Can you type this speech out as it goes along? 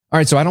All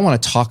right, so I don't want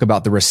to talk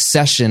about the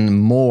recession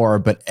more,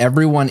 but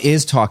everyone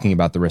is talking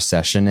about the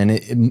recession.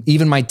 And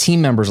even my team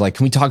members are like,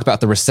 can we talk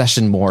about the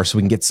recession more so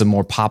we can get some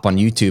more pop on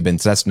YouTube?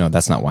 And so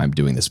that's not why I'm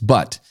doing this.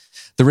 But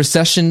the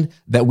recession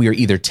that we are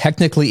either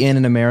technically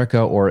in America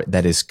or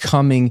that is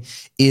coming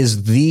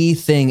is the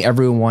thing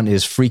everyone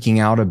is freaking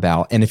out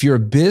about. And if you're a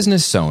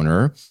business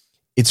owner,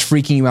 it's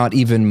freaking you out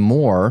even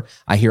more.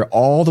 I hear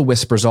all the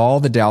whispers, all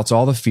the doubts,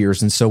 all the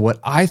fears. And so what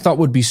I thought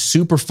would be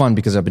super fun,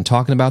 because I've been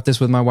talking about this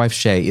with my wife,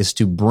 Shay, is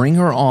to bring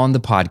her on the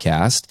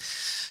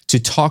podcast to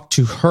talk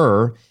to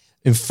her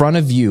in front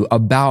of you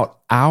about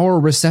our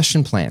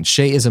recession plan.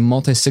 Shay is a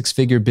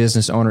multi-six-figure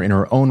business owner in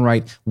her own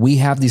right. We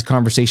have these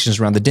conversations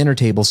around the dinner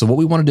table. So what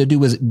we wanted to do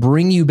was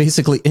bring you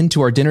basically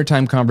into our dinner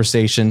time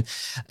conversation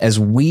as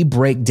we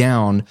break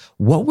down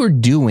what we're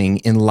doing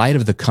in light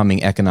of the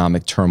coming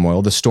economic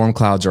turmoil. The storm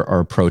clouds are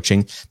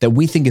approaching, that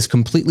we think is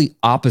completely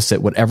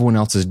opposite what everyone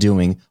else is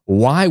doing,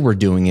 why we're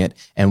doing it,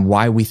 and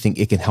why we think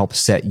it can help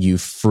set you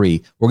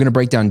free. We're going to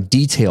break down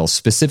details,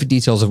 specific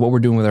details of what we're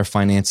doing with our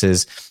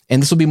finances. And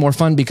this will be more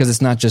fun because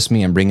it's not just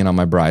me. I'm bringing on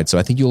my bride.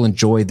 So I think you'll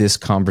enjoy this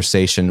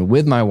conversation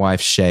with my wife,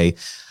 Shay.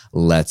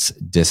 Let's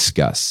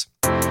discuss.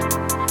 All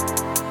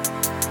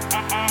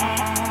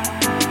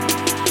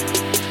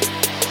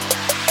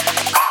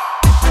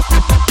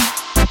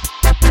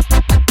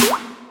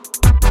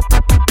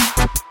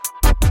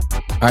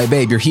right,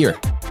 babe, you're here.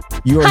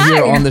 You are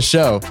here on the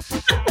show.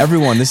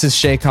 Everyone, this is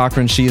Shay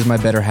Cochrane. She is my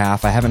better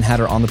half. I haven't had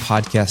her on the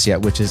podcast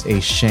yet, which is a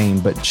shame.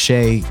 But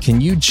Shay,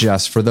 can you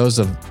just, for those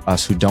of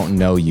us who don't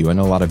know you, I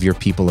know a lot of your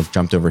people have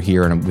jumped over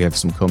here and we have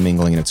some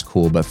commingling and it's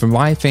cool. But for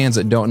my fans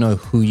that don't know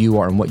who you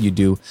are and what you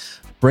do,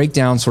 break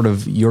down sort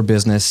of your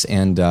business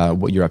and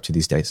what you're up to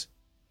these days.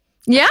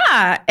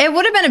 Yeah, it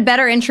would have been a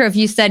better intro if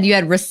you said you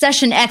had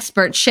recession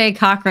expert Shay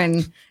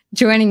Cochrane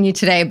joining you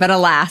today. But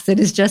alas, it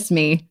is just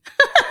me.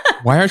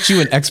 Why aren't you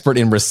an expert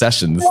in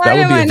recessions? That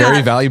would be a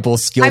very valuable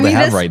skill to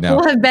have right now.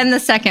 This will have been the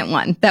second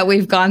one that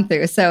we've gone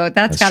through. So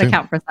that's got to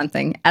count for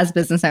something as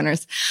business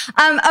owners.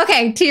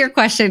 Okay, to your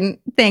question.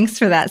 Thanks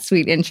for that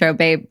sweet intro,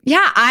 babe.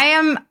 Yeah,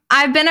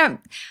 I've been a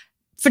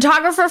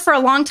photographer for a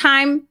long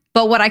time.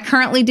 But what I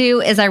currently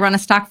do is I run a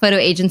stock photo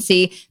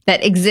agency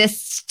that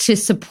exists to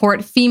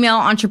support female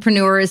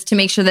entrepreneurs to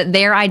make sure that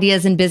their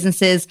ideas and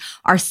businesses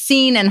are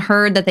seen and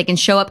heard, that they can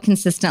show up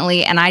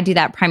consistently. And I do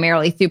that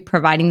primarily through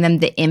providing them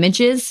the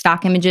images,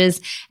 stock images,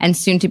 and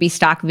soon to be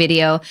stock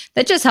video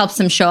that just helps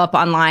them show up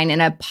online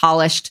in a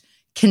polished,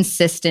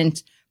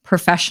 consistent,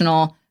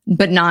 professional,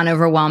 but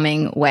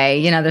non-overwhelming way.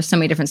 You know, there's so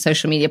many different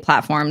social media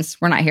platforms.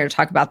 We're not here to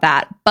talk about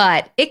that,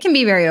 but it can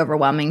be very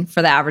overwhelming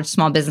for the average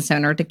small business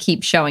owner to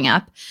keep showing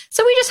up.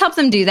 So we just help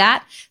them do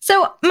that.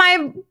 So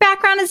my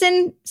background is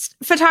in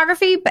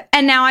photography,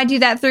 and now I do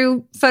that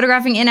through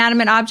photographing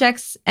inanimate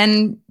objects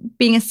and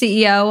being a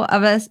CEO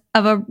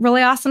of a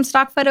really awesome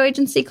stock photo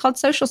agency called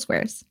Social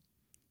Squares.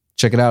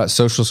 Check it out at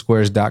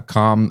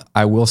socialsquares.com.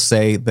 I will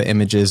say the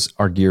images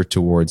are geared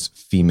towards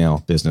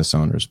female business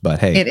owners, but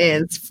hey. It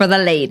is for the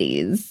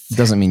ladies.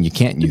 Doesn't mean you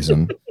can't use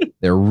them.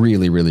 They're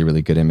really, really,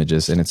 really good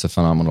images, and it's a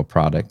phenomenal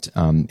product.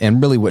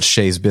 And really what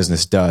Shay's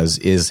business does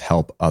is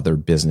help other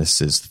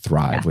businesses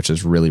thrive, which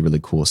is really, really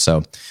cool.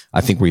 So I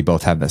think we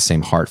both have that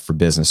same heart for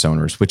business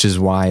owners, which is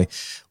why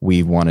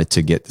we wanted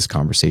to get this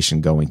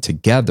conversation going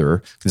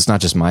together. It's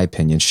not just my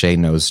opinion. Shay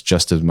knows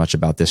just as much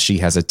about this. She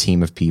has a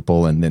team of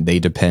people, and then they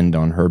depend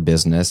on her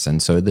business.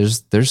 And so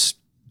there's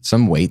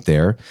some weight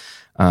there.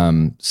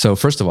 So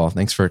first of all,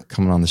 thanks for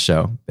coming on the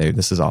show, babe.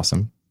 This is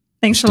awesome.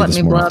 Thanks for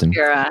letting me blow up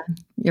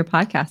your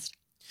podcast.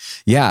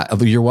 Yeah,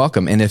 you're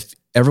welcome. And if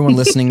everyone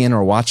listening in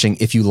or watching,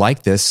 if you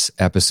like this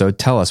episode,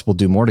 tell us. We'll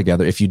do more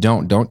together. If you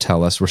don't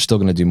tell us. We're still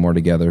going to do more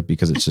together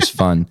because it's just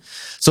fun.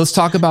 So let's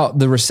talk about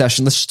the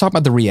recession. Let's just talk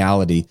about the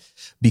reality,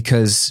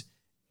 because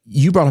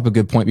you brought up a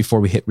good point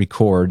before we hit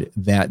record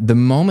that the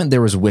moment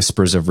there was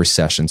whispers of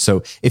recession.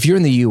 So if you're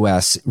in the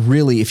US,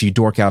 really, if you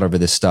dork out over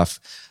this stuff,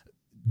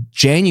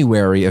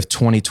 January of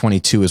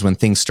 2022 is when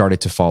things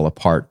started to fall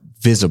apart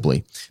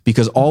visibly,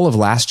 because all of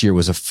last year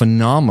was a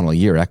phenomenal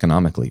year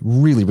economically,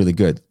 really, really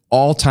good.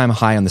 All-time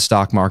high on the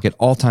stock market,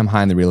 all-time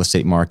high in the real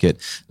estate market.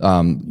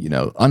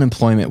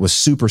 Unemployment was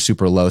super,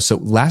 super low. So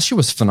last year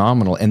was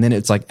phenomenal. And then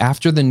it's like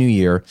after the new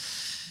year,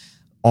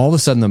 all of a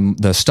sudden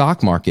the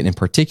stock market in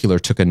particular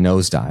took a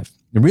nosedive.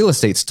 The real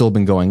estate's still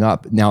been going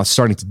up. Now it's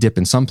starting to dip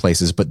in some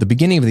places, but the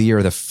beginning of the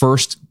year, the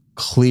first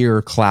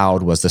clear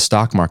cloud was the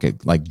stock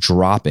market like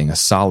dropping a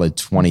solid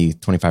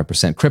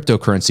 20-25%.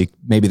 Cryptocurrency,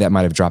 maybe that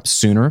might have dropped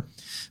sooner,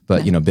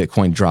 but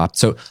Bitcoin dropped.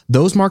 So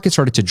those markets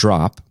started to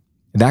drop.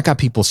 That got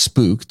people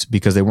spooked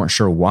because they weren't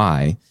sure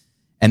why.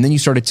 And then you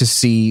started to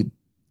see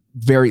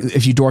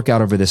if you dork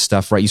out over this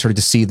stuff, right, you started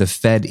to see the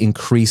Fed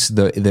increase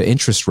the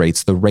interest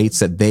rates, the rates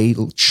that they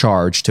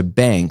charge to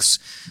banks,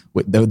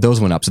 those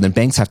went up. So then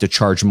banks have to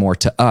charge more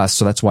to us.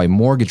 So that's why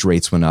mortgage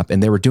rates went up.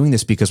 And they were doing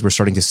this because we're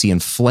starting to see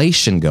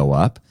inflation go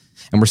up.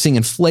 And we're seeing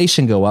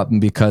inflation go up, and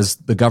because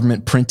the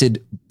government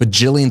printed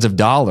bajillions of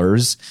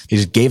dollars, they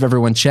just gave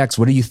everyone checks.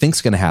 What do you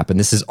think's going to happen?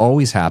 This has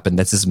always happened.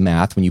 That's just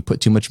math. When you put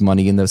too much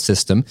money in the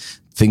system,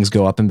 things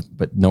go up,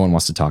 but no one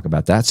wants to talk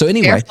about that. So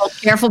anyway,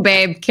 careful,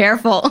 babe,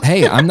 careful.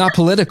 Hey, I'm not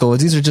political.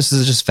 These are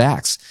just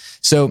facts.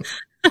 So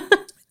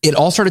it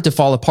all started to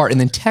fall apart.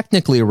 And then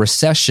technically a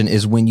recession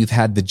is when you've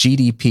had the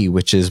GDP,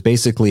 which is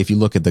basically, if you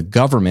look at the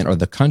government or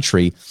the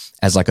country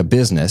as like a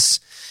business,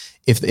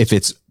 if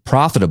it's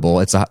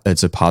profitable, it's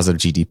a positive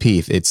GDP.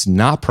 If it's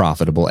not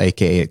profitable,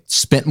 aka it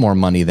spent more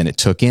money than it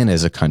took in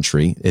as a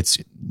country, it's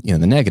the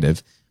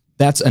negative.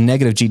 That's a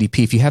negative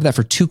GDP. If you have that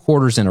for 2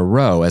 quarters in a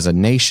row as a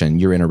nation,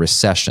 you're in a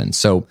recession.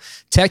 So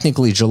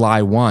technically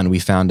July 1, we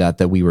found out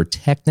that we were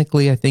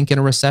technically, I think, in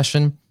a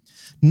recession.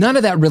 None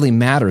of that really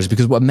matters,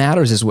 because what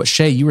matters is what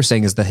Shay, you were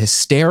saying, is the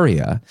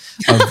hysteria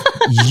of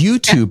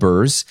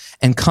YouTubers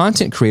and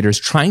content creators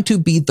trying to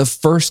be the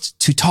first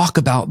to talk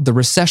about the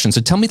recession.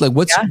 So tell me, like,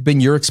 what's been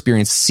your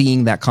experience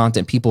seeing that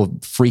content, people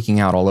freaking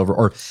out all over,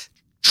 or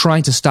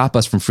trying to stop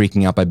us from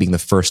freaking out by being the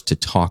first to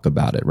talk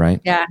about it,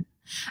 right? Yeah.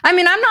 I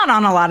mean, I'm not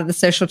on a lot of the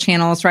social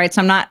channels, right?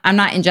 So I'm not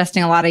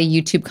ingesting a lot of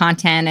YouTube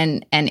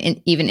content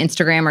and even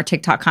Instagram or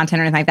TikTok content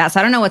or anything like that. So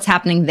I don't know what's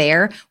happening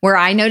there. Where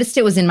I noticed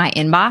it was in my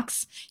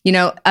inbox.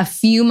 A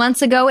few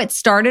months ago it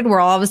started, where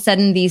all of a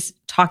sudden these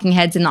talking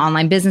heads in the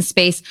online business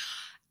space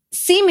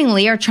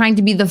seemingly are trying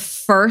to be the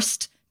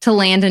first to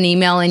land an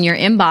email in your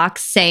inbox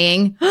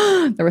saying,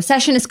 the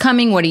recession is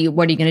coming. What are you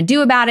going to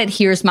do about it?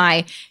 Here's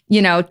my,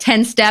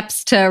 10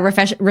 steps to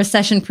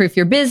recession proof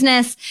your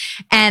business.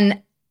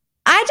 And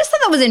I just thought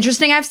that was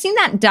interesting. I've seen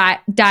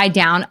that die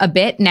down a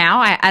bit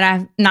now.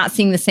 I'm not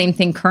seeing the same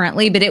thing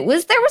currently, but there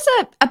was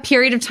a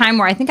period of time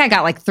where I think I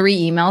got like 3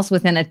 emails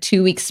within a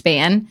 2-week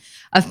span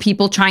of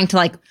people trying to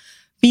like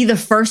be the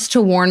first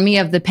to warn me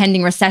of the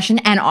pending recession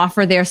and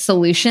offer their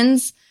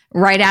solutions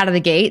right out of the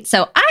gate.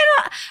 So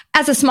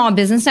as a small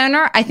business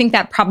owner, I think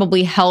that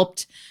probably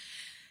helped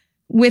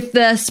with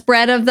the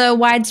spread of the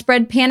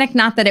widespread panic.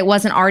 Not that it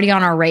wasn't already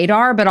on our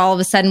radar, but all of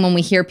a sudden when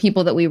we hear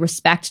people that we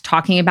respect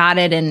talking about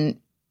it and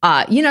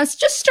it's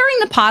just stirring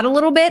the pot a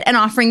little bit and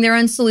offering their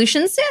own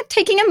solutions,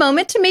 taking a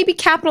moment to maybe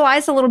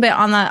capitalize a little bit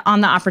on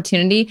the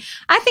opportunity.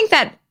 I think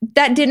that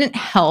didn't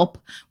help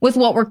with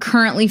what we're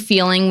currently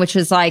feeling, which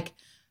is like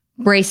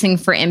bracing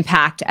for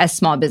impact as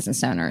small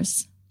business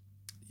owners.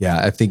 Yeah,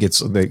 I think it's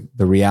the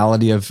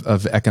reality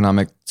of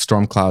economic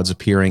storm clouds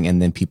appearing,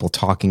 and then people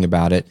talking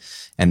about it,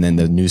 and then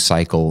the news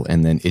cycle,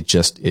 and then it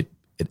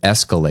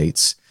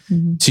escalates.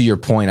 Mm-hmm. To your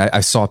point,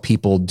 I saw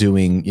people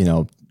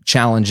doing,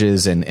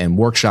 challenges and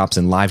workshops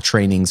and live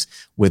trainings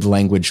with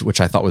language, which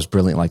I thought was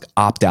brilliant, like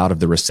opt out of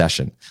the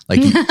recession.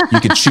 Like you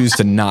could choose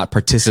to not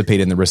participate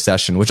in the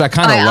recession, which I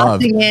kind of love.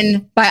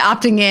 By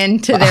opting in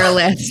to their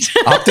list.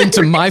 Opt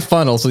into my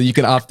funnel so you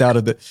can opt out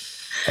of the.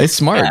 It's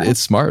smart. Yeah. It's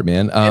smart,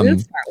 man. It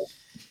is smart.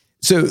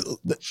 So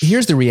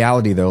here's the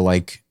reality though,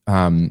 like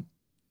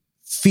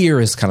fear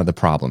is kind of the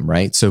problem,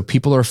 right? So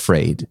people are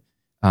afraid.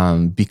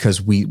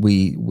 Because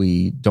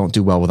we don't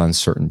do well with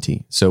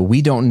uncertainty. So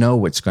we don't know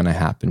what's going to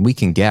happen. We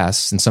can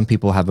guess, and some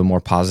people have a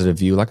more positive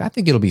view, like I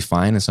think it'll be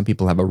fine, and some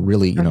people have a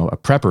really, a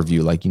prepper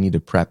view, like you need to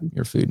prep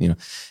your food,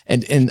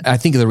 and I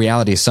think the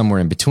reality is somewhere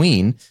in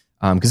between.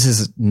 Because this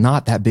is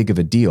not that big of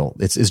a deal.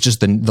 It's just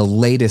the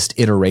latest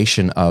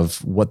iteration of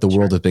what the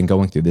world has been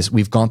going through.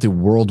 We've gone through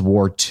World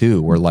War II,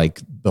 where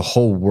like the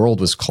whole world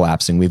was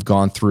collapsing. We've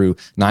gone through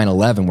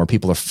 9/11, where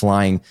people are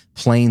flying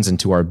planes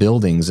into our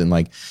buildings, and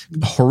like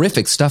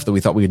horrific stuff that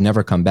we thought we would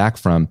never come back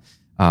from.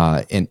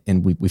 And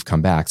we've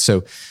come back.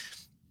 So,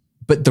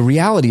 but the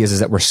reality is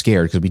that we're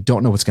scared because we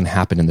don't know what's going to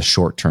happen in the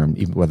short term,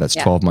 even whether that's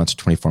 12 months or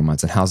 24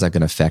 months, and how's that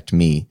going to affect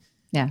me?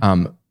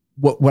 Yeah.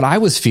 What I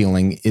was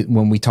feeling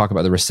when we talk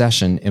about the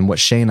recession, and what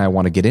Shay and I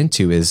want to get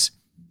into, is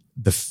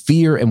the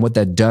fear and what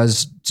that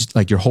does, just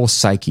like your whole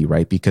psyche,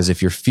 right? Because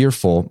if you're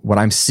fearful, what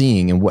I'm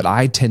seeing and what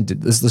I tend to,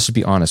 let's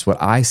be honest,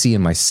 what I see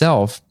in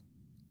myself,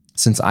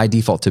 since I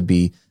default to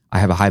be, I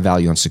have a high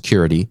value on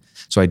security.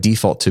 So I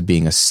default to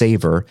being a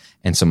saver.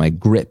 And so my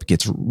grip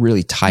gets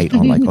really tight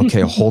on like,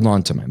 okay, hold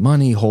on to my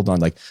money, hold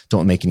on, like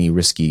don't make any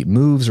risky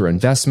moves or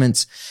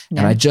investments.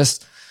 Yeah.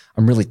 And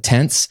I'm really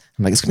tense.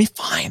 I'm like, it's gonna be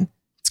fine.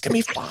 Gonna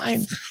be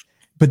fine.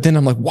 But then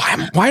I'm like,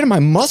 why do my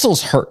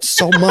muscles hurt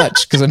so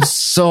much? Because I'm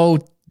so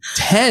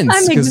tense.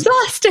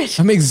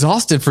 I'm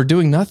exhausted for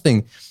doing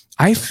nothing.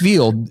 I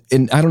feel,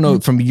 and I don't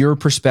know, from your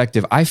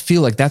perspective, I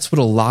feel like that's what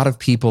a lot of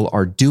people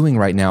are doing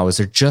right now, is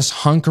they're just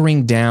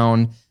hunkering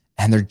down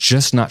and they're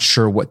just not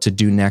sure what to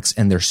do next.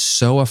 And they're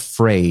so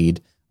afraid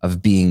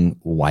of being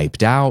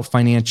wiped out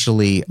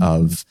financially,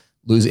 of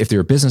if they're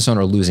a business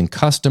owner, losing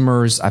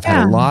customers. I've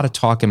had a lot of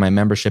talk in my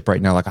membership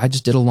right now. Like, I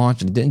just did a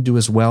launch and it didn't do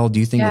as well. Do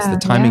you think it's the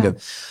timing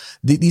of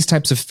these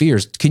types of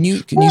fears? Can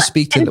you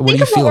speak to what do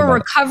you feel about we're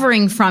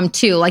recovering from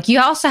too? Like,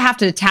 you also have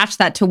to attach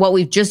that to what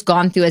we've just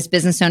gone through as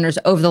business owners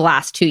over the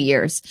last 2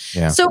 years.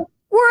 Yeah. So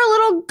we're a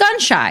little gun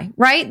shy,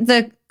 right?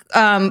 The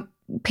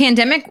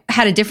pandemic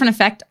had a different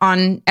effect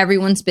on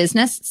everyone's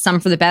business,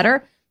 some for the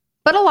better,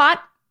 but a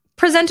lot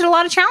presented a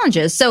lot of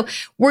challenges. So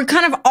we're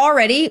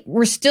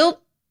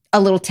still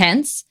a little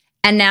tense.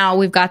 And now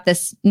we've got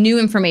this new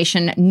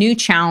information, new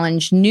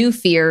challenge, new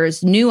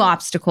fears, new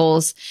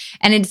obstacles.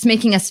 And it's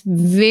making us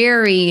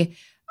very,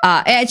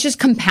 it's just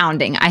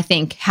compounding, I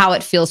think, how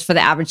it feels for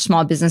the average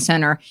small business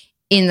owner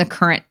in the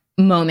current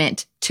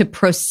moment to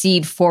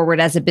proceed forward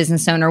as a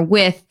business owner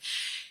with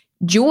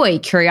joy,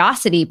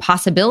 curiosity,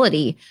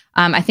 possibility.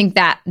 I think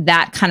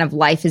that kind of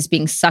life is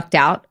being sucked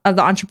out of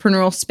the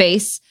entrepreneurial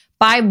space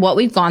by what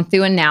we've gone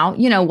through and now,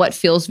 what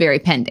feels very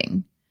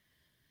pending.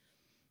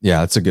 Yeah,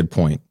 that's a good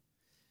point.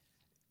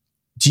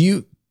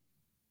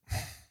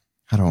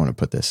 How do I want to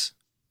put this?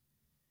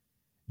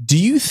 Do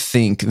you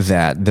think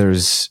that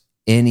there's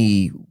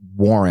any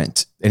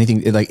merit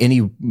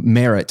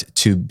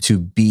to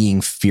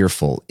being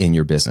fearful in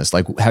your business?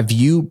 Like, have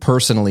you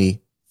personally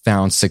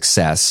found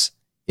success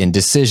in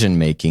decision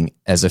making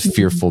as a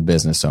fearful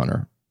business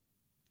owner?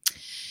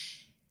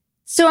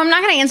 So I'm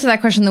not going to answer that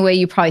question the way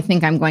you probably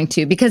think I'm going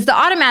to, because the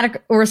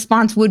automatic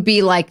response would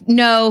be like,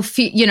 no,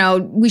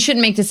 we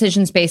shouldn't make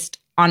decisions based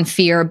on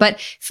fear. But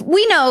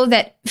we know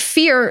that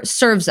fear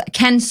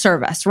can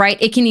serve us, right?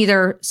 It can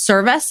either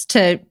serve us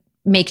to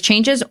make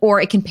changes, or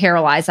it can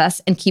paralyze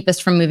us and keep us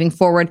from moving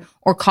forward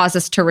or cause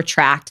us to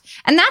retract.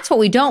 And that's what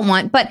we don't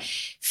want. But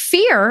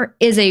fear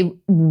is a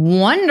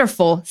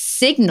wonderful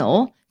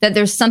signal that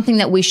there's something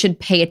that we should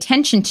pay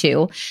attention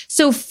to.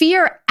 So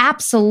fear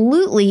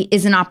absolutely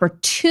is an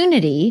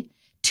opportunity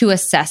to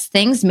assess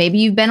things. Maybe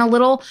you've been a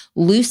little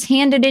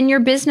loose-handed in your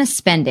business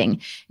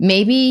spending.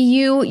 Maybe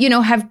you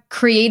have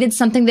created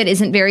something that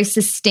isn't very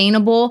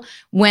sustainable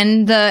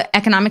when the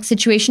economic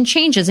situation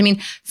changes. I mean,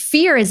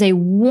 fear is present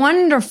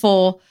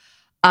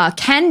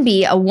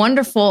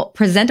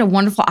a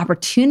wonderful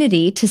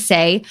opportunity to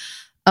say,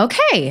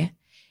 okay,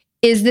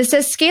 is this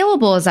as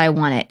scalable as I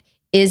want it?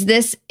 Is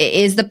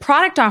the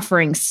product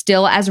offering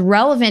still as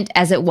relevant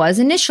as it was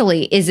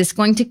initially? Is this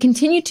going to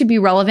continue to be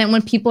relevant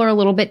when people are a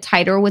little bit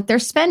tighter with their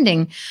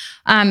spending?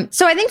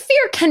 So I think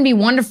fear can be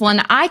wonderful.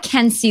 And I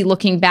can see,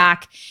 looking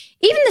back,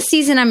 even the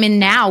season I'm in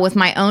now with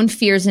my own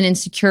fears and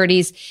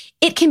insecurities,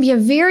 it can be a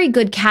very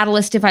good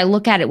catalyst if I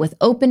look at it with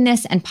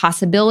openness and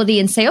possibility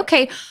and say,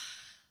 okay,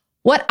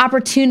 what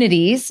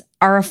opportunities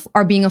are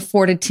being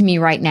afforded to me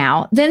right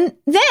now? Then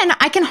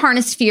I can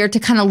harness fear to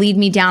kind of lead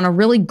me down a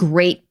really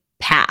great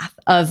path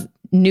of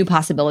new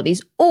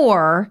possibilities,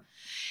 or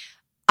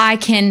I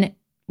can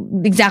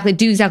do exactly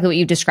what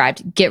you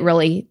described, get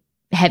really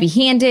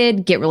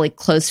heavy-handed, get really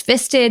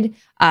close-fisted,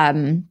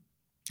 want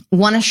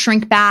to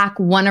shrink back,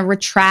 want to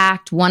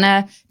retract, want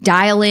to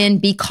dial in,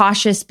 be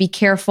cautious, be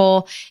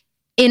careful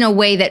in a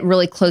way that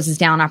really closes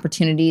down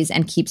opportunities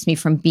and keeps me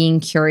from being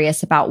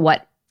curious about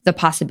what the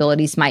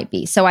possibilities might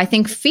be. So I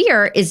think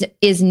fear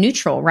is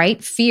neutral,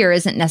 right? Fear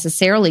isn't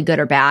necessarily good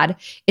or bad.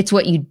 It's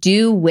what you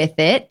do with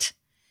it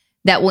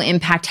that will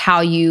impact how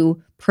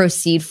you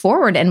proceed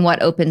forward and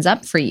what opens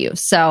up for you.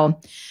 So,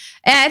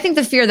 and I think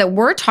the fear that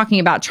we're talking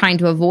about trying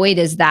to avoid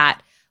is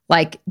that,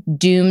 like,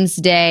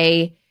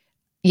 doomsday,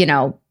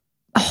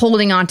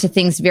 holding on to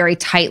things very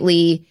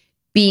tightly,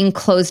 being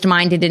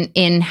closed-minded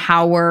in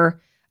how we're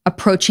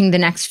approaching the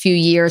next few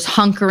years,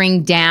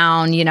 hunkering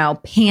down,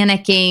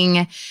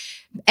 panicking.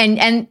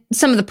 And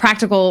some of the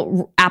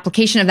practical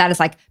application of that is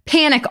like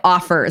panic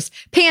offers,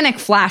 panic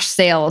flash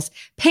sales,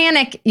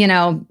 panic,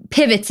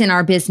 pivots in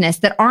our business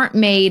that aren't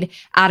made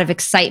out of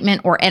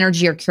excitement or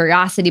energy or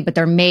curiosity, but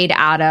they're made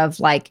out of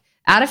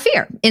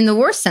fear in the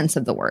worst sense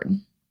of the word.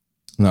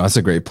 No, that's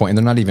a great point. And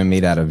they're not even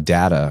made out of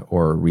data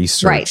or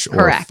research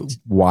or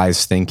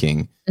wise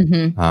thinking.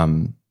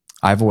 Mm-hmm.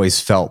 I've always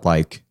felt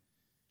like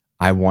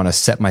I want to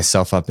set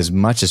myself up as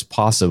much as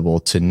possible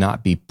to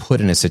not be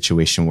put in a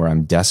situation where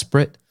I'm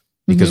desperate.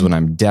 Because when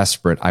I'm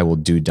desperate, I will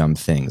do dumb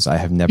things. I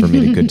have never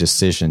made a good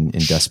decision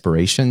in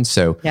desperation.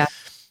 So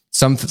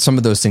some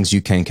of those things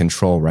you can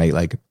control, right?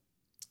 Like,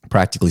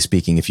 practically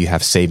speaking, if you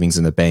have savings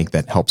in the bank,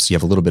 that helps you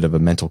have a little bit of a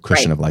mental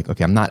cushion of like,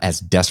 okay, I'm not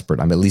as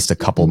desperate. I'm at least a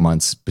couple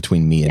months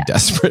between me and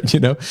desperate,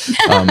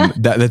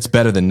 that's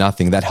better than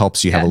nothing. That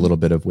helps you have a little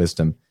bit of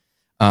wisdom.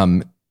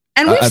 And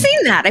we've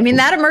seen that. I mean,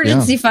 that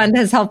emergency fund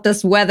has helped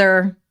us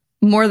weather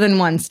more than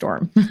one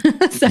storm.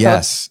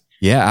 Yes.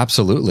 Yeah,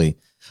 absolutely.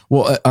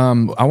 Well,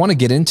 I want to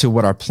get into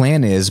what our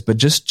plan is, but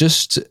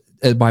just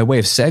by way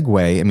of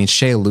segue, I mean,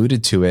 Shay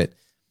alluded to it.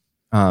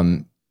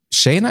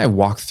 Shay and I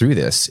walked through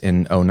this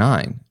in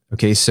 2009.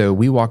 Okay, so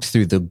we walked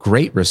through the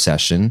Great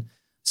Recession.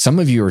 Some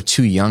of you are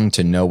too young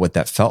to know what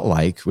that felt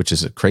like, which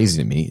is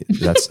crazy to me.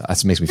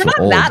 That makes me feel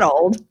old. Not that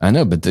old. I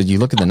know, but you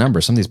look at the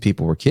numbers. Some of these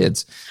people were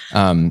kids,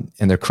 and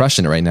they're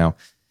crushing it right now.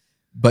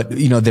 But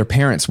their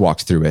parents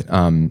walked through it.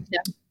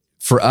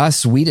 For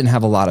us, we didn't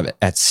have a lot of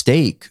at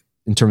stake.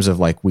 In terms of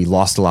like, we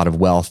lost a lot of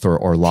wealth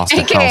or lost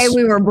a house.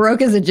 We were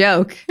broke as a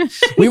joke.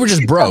 We were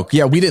just broke.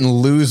 Yeah, we didn't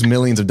lose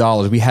millions of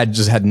dollars. We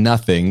just had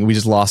nothing. We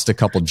just lost a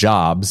couple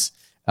jobs.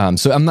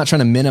 So I'm not trying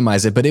to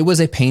minimize it, but it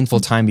was a painful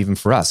time even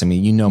for us. I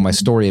mean, my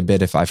story a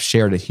bit if I've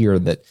shared it here,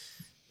 that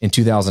in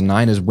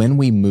 2009 is when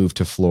we moved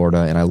to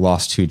Florida and I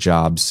lost 2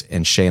 jobs,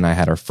 and Shay and I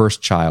had our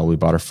first child. We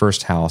bought our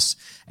first house,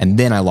 and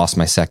then I lost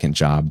my second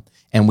job.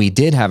 And we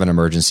did have an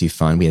emergency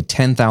fund. We had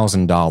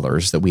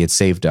 $10,000 that we had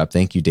saved up.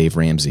 Thank you, Dave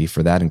Ramsey,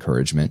 for that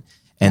encouragement.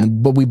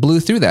 But we blew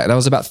through that. That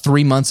was about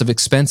 3 months of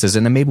expenses.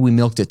 And then maybe we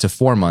milked it to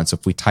 4 months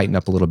if we tighten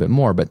up a little bit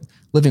more. But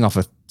living off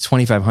of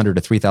 $2,500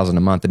 to $3,000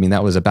 a month, I mean,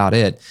 that was about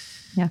it.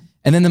 Yeah.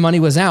 And then the money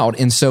was out.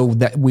 And so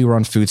that we were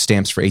on food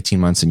stamps for 18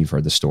 months, and you've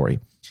heard the story.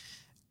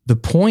 The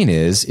point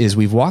is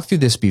we've walked through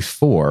this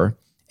before.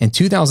 In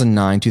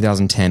 2009,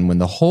 2010, when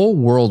the whole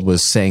world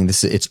was saying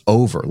this, it's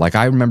over. Like,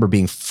 I remember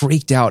being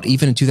freaked out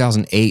even in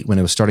 2008 when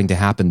it was starting to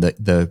happen.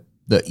 The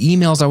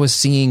emails I was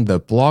seeing, the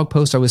blog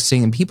posts I was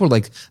seeing, and people are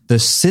like, the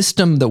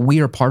system that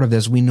we are part of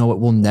this, we know it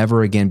will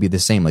never again be the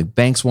same. Like,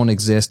 banks won't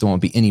exist. There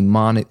won't be any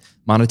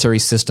monetary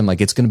system.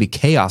 Like, it's going to be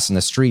chaos in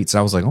the streets. And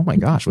I was like, oh my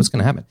gosh, what's going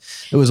to happen?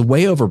 It was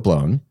way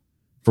overblown,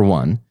 for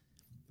one.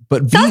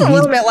 But sounds a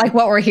little bit like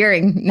what we're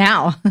hearing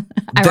now.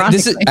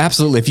 This is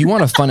absolutely. If you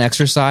want a fun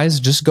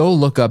exercise, just go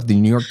look up the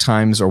New York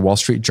Times or Wall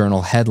Street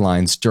Journal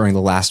headlines during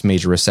the last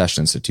major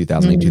recession. So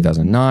 2008,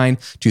 2009,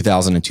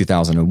 2000 and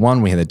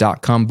 2001, we had the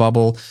dot-com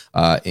bubble.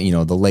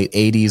 The late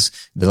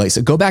 80s.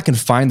 So go back and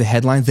find the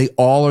headlines. They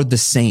all are the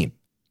same.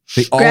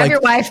 They all grab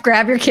your wife,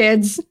 grab your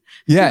kids.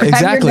 Yeah,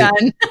 exactly.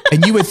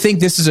 And you would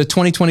think this is a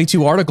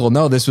 2022 article.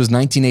 No, this was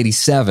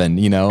 1987.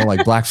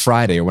 Like Black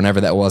Friday or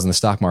whenever that was, and the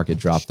stock market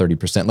dropped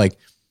 30%. Like.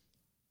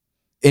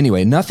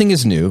 Anyway, nothing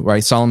is new,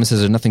 right? Solomon says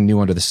there's nothing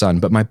new under the sun.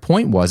 But my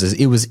point is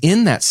it was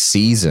in that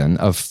season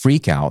of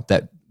freak out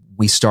that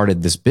we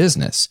started this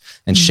business.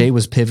 And Shay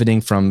was pivoting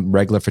from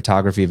regular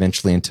photography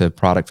eventually into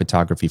product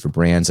photography for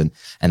brands. And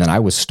then I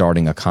was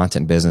starting a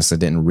content business. I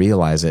didn't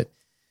realize it.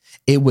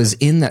 It was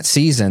in that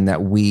season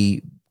that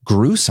we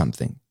grew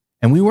something.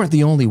 And we weren't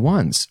the only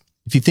ones.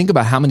 If you think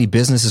about how many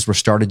businesses were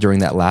started during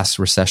that last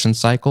recession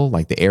cycle,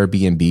 like the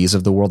Airbnbs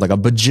of the world, like a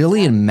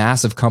bajillion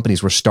massive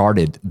companies were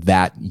started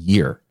that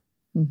year.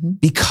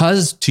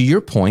 Because, to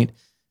your point,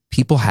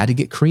 people had to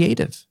get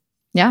creative.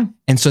 Yeah.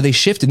 And so they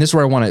shifted. And this is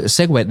where I want to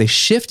segue. They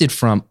shifted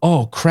from,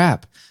 oh,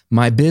 crap,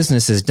 my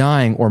business is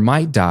dying or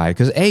might die.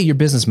 Because, A, your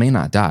business may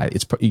not die.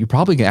 You're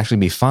probably going to actually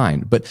be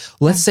fine. But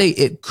let's say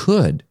it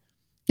could.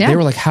 Yeah. They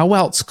were like, how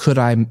else could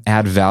I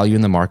add value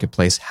in the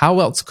marketplace? How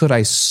else could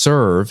I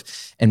serve?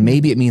 And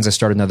maybe it means I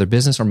start another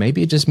business, or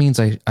maybe it just means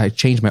I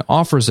change my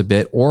offers a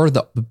bit, or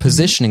the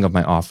positioning of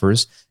my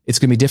offers. It's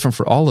going to be different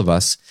for all of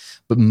us.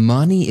 But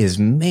money is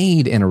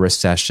made in a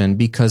recession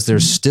because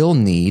there's still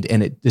need,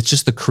 and it's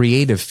just the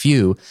creative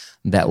few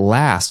that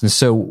last. And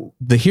so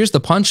here's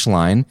the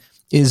punchline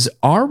is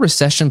our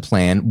recession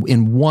plan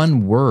in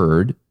one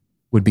word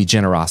would be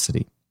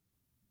generosity.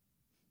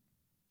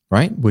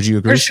 Right? Would you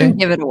agree? We're just going to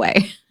give it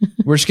away.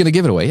 We're just going to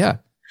give it away. Yeah.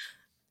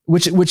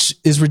 Which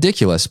is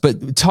ridiculous.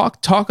 But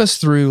talk us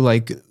through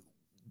like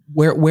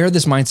where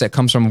this mindset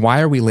comes from. Why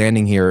are we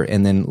landing here?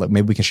 And then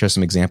maybe we can share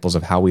some examples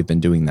of how we've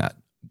been doing that.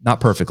 Not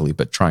perfectly,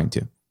 but trying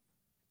to.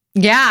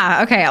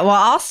 Yeah. Okay.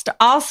 Well,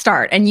 I'll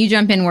start and you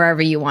jump in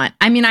wherever you want.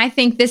 I mean, I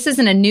think this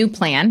isn't a new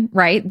plan,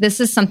 right? This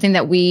is something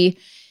that we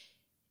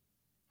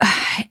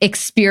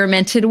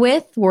experimented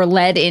with, were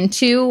led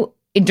into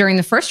during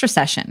the first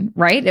recession,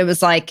 right? It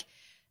was like,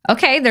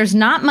 okay, there's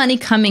not money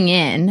coming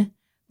in,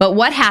 but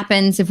what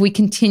happens if we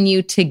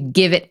continue to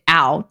give it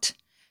out?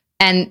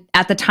 And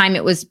at the time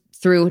it was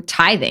through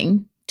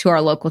tithing to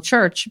our local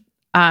church.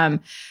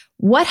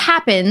 What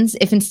happens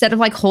if instead of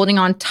like holding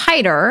on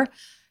tighter,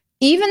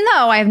 even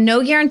though I have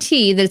no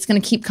guarantee that it's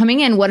going to keep coming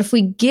in, what if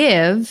we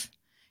give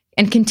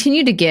and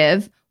continue to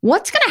give?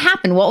 What's going to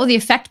happen? What will the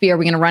effect be? Are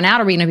we going to run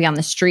out? Are we going to be on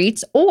the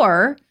streets?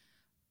 Or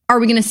are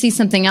we going to see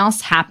something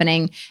else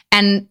happening?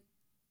 And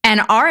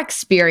our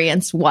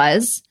experience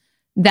was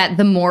that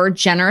the more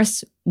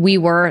generous we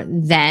were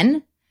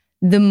then,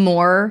 the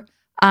more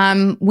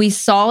we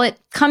saw it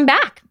come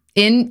back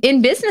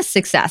in business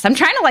success. I'm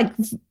trying to like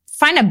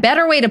find a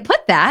better way to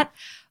put that,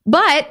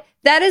 but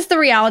that is the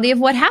reality of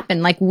what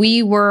happened. Like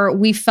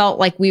we felt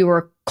like we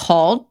were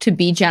called to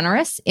be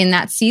generous in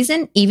that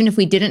season, even if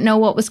we didn't know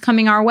what was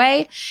coming our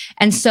way.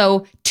 And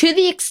so to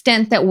the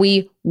extent that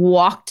we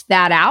walked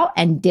that out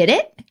and did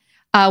it,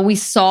 we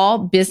saw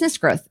business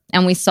growth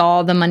and we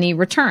saw the money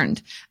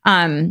returned.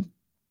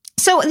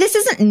 So this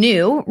isn't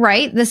new,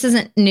 right? This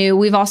isn't new.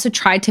 We've also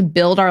tried to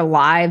build our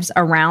lives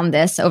around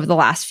this over the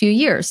last few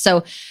years.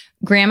 So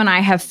Graham and I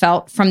have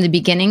felt from the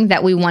beginning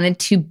that we wanted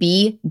to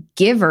be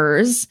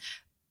givers.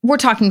 We're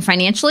talking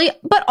financially,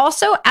 but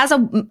also as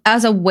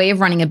a way of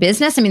running a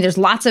business. I mean, there's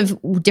lots of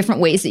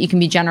different ways that you can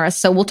be generous.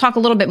 So we'll talk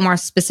a little bit more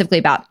specifically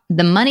about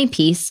the money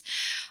piece.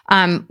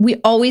 We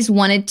always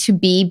wanted to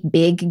be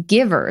big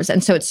givers.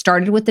 And so it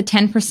started with the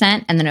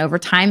 10%. And then over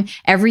time,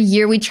 every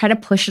year we try to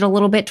push it a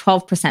little bit,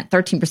 12%, 13%,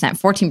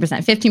 14%,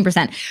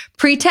 15%,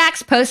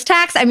 pre-tax,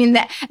 post-tax. I mean,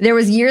 there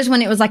was years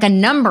when it was like a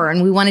number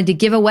and we wanted to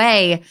give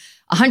away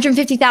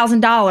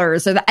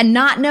 $150,000 and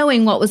not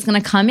knowing what was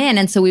going to come in.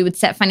 And so we would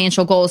set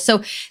financial goals.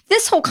 So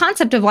this whole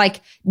concept of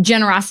like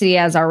generosity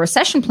as our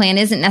recession plan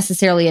isn't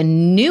necessarily a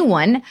new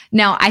one.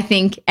 Now, I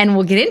think, and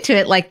we'll get into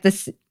it, like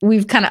this,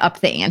 we've kind of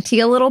upped the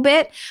ante a little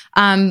bit.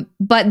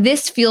 But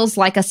this feels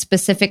like a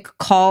specific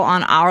call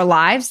on our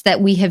lives that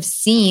we have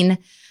seen.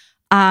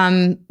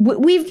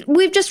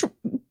 We've just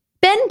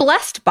been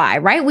blessed by,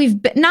 right?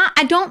 We've been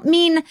I don't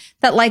mean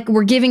that like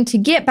we're giving to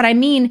get, but I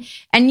mean,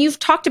 and you've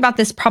talked about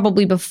this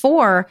probably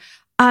before,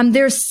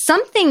 there's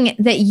something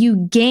that you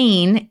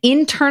gain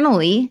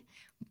internally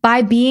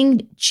by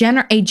being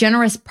a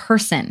generous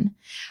person.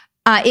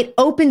 It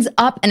opens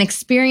up an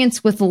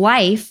experience with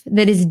life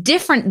that is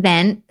different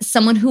than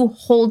someone who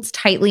holds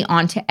tightly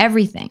onto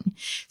everything.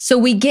 So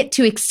we get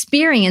to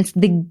experience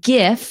the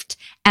gift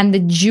and the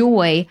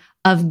joy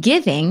of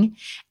giving.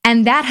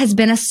 And that has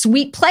been a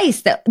sweet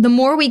place that the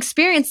more we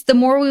experience, the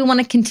more we want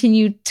to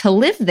continue to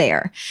live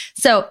there.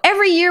 So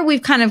every year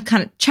we've kind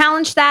of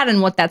challenged that,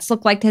 and what that's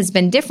looked like has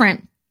been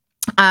different.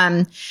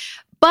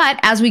 But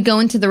as we go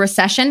into the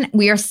recession,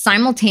 we are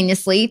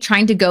simultaneously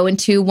trying to go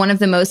into one of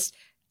the most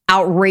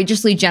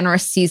outrageously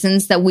generous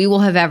seasons that we will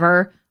have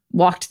ever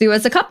walked through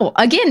as a couple.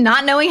 Again,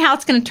 not knowing how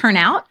it's going to turn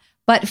out,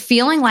 but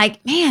feeling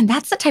like, man,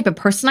 that's the type of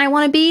person I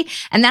want to be.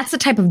 And that's the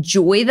type of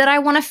joy that I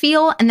want to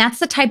feel. And that's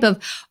the type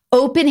of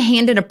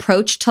open-handed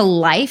approach to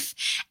life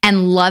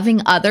and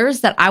loving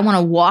others that I want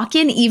to walk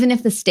in, even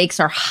if the stakes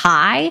are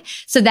high.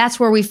 So that's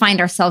where we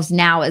find ourselves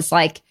now, is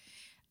like,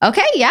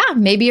 okay, yeah,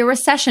 maybe a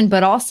recession,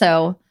 but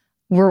also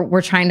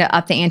we're trying to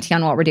up the ante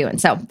on what we're doing.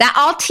 So that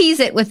I'll tease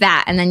it with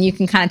that, and then you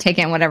can kind of take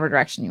it in whatever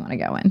direction you want to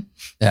go in.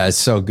 Yeah, it's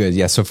so good.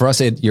 Yeah. So for us,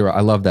 I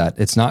love that.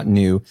 It's not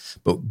new,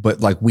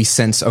 but like we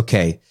sense,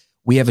 okay,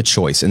 we have a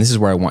choice. And this is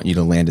where I want you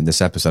to land in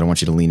this episode. I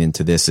want you to lean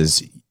into this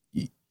is,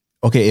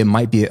 okay, it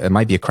might be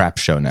a crap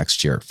show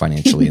next year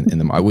financially.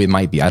 It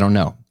might be, I don't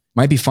know,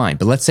 might be fine.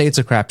 But let's say it's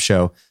a crap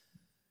show.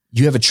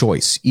 You have a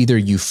choice. Either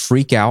you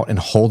freak out and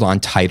hold on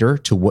tighter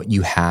to what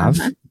you have,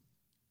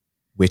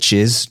 which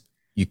is,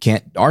 you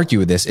can't argue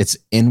with this. It's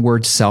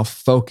inward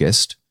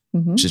self-focused,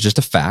 which is just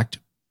a fact.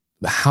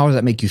 How does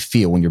that make you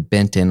feel when you're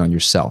bent in on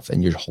yourself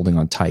and you're holding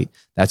on tight?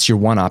 That's your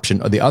one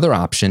option. Or the other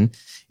option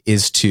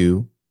is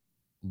to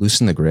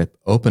loosen the grip,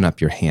 open up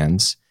your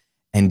hands,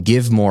 and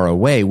give more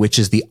away, which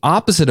is the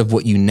opposite of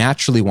what you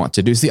naturally want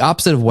to do. It's the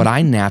opposite of what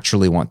I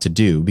naturally want to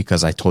do,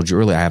 because I told you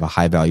earlier, I have a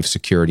high value of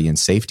security and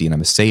safety, and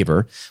I'm a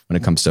saver when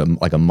it comes to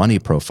like a money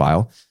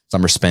profile.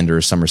 Some are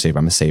spenders, some are saver.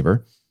 I'm a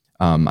saver.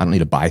 I don't need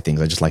to buy things.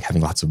 I just like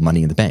having lots of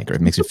money in the bank, or it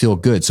makes me feel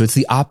good. So it's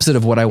the opposite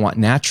of what I want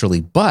naturally,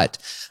 but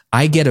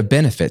I get a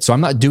benefit. So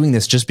I'm not doing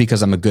this just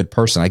because I'm a good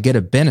person. I get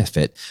a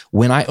benefit.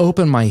 When I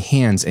open my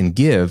hands and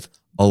give,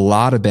 a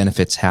lot of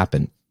benefits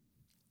happen.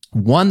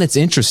 One that's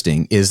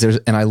interesting is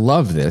and I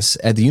love this,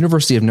 at the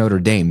University of Notre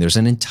Dame, there's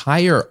an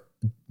entire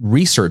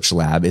research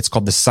lab. It's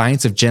called the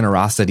Science of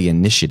Generosity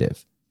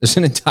Initiative. This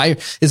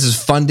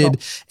is funded,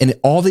 and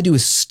all they do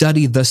is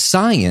study the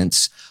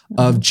science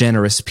of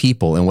generous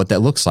people and what that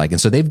looks like.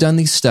 And so they've done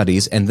these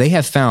studies, and they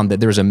have found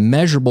that there's a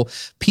measurable,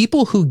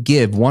 people who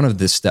give, one of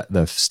the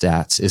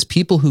stats is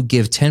people who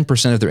give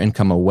 10% of their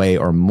income away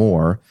or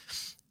more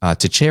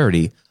to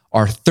charity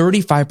are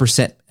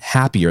 35%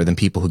 happier than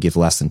people who give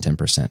less than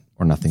 10%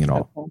 or nothing at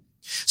all.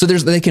 So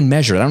they can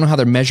measure it. I don't know how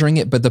they're measuring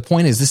it, but the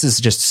point is, this is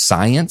just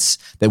science,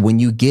 that when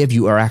you give,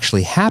 you are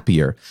actually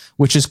happier,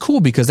 which is cool,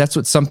 because that's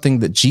something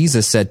that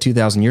Jesus said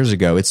 2,000 years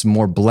ago. It's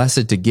more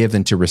blessed to give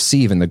than to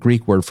receive. And the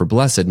Greek word for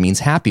blessed means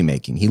happy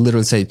making. He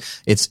literally said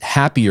it's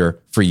happier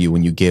for you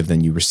when you give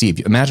than you receive.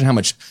 Imagine how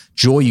much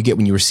joy you get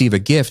when you receive a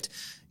gift.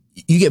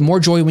 You get more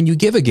joy when you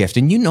give a gift.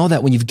 And you know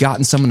that when you've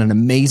gotten someone an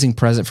amazing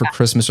present for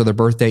Christmas or their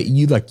birthday,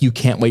 you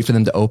can't wait for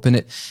them to open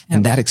it.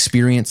 And that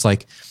experience,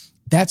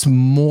 that's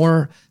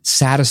more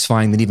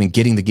satisfying than even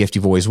getting the gift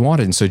you've always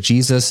wanted. And so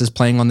Jesus is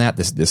playing on that.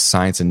 This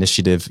science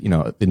initiative,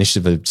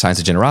 initiative of science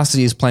of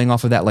generosity is playing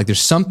off of that. Like,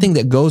 there's something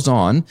that goes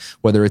on,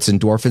 whether it's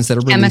endorphins that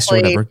are released or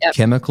whatever,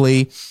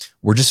 chemically.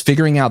 We're just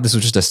figuring out, this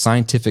is just a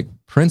scientific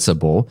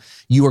principle.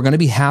 You are going to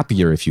be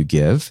happier if you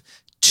give.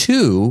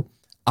 Two,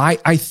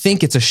 I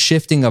think it's a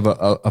shifting of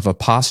a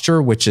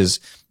posture, which is,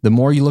 the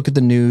more you look at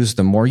the news,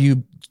 the more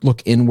you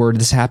look inward.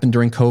 This happened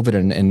during COVID,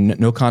 and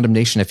no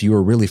condemnation if you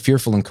were really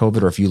fearful in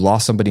COVID, or if you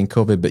lost somebody in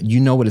COVID, but you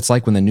know what it's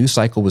like when the news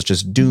cycle was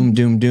just doom,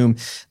 doom, doom.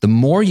 The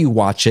more you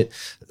watch it,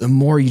 the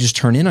more you just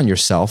turn in on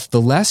yourself. The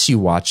less you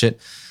watch it,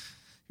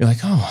 you're like,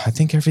 oh, I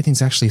think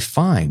everything's actually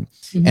fine.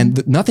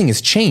 And nothing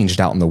has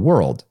changed out in the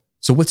world.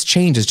 So what's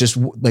changed is just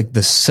like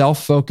the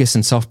self-focus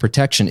and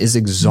self-protection is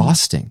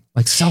exhausting.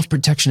 Like,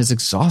 self-protection is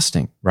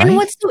exhausting, right? And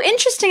what's so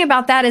interesting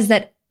about that is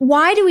that,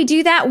 why do we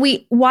do that?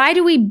 Why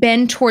do we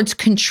bend towards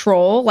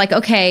control? Like,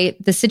 okay,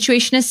 the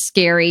situation is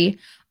scary.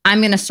 I'm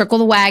going to circle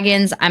the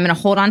wagons. I'm going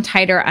to hold on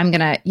tighter. I'm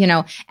going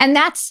to, and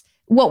that's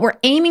what we're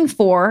aiming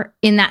for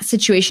in that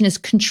situation, is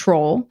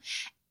control,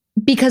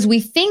 because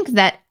we think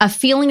that a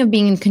feeling of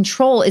being in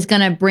control is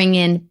going to bring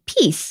in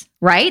peace,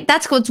 right?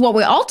 That's what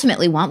we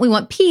ultimately want. We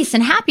want peace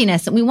and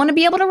happiness, and we want to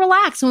be able to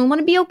relax, and we want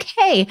to be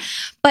okay.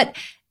 But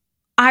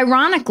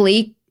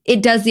ironically,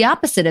 it does the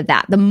opposite of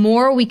that. The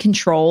more we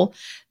control,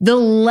 the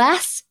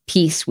less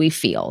peace we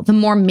feel, the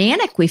more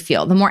manic we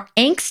feel, the more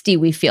angsty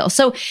we feel.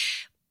 So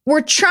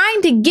we're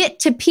trying to get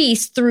to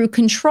peace through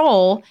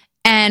control.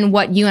 And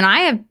what you and I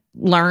have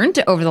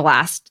learned over the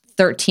last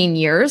 13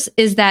 years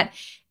is that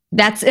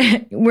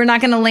we're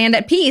not going to land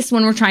at peace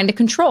when we're trying to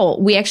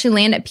control. We actually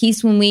land at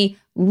peace when we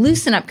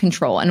loosen up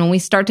control and when we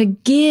start to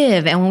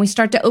give and when we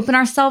start to open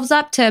ourselves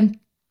up to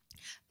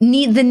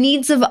the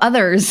needs of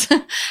others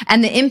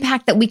and the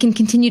impact that we can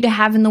continue to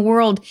have in the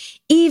world,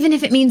 even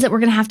if it means that we're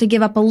going to have to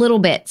give up a little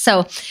bit. So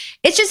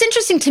it's just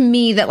interesting to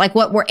me that like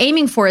what we're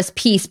aiming for is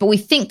peace, but we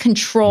think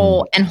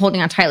control and holding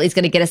on tightly is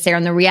going to get us there.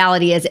 And the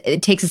reality is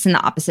it takes us in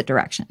the opposite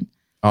direction.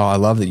 Oh, I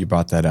love that you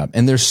brought that up.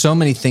 And there's so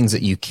many things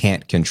that you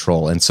can't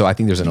control. And so I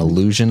think there's an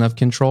illusion of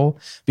control,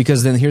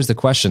 because then here's the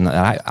question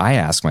that I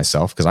ask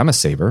myself, because I'm a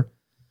saver.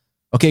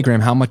 Okay, Graham,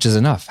 how much is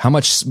enough? How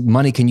much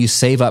money can you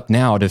save up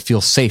now to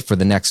feel safe for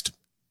the next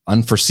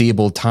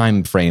unforeseeable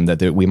time frame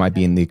that we might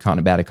be in the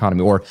bad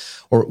economy? Or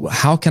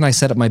how can I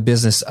set up my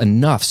business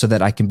enough so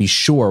that I can be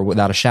sure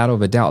without a shadow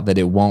of a doubt that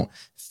it won't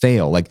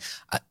fail? Like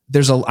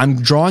I'm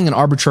drawing an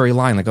arbitrary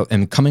line, like,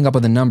 and coming up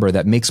with a number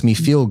that makes me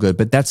feel good,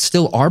 but that's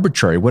still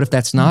arbitrary. What if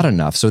that's not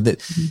enough? So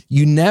that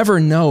you never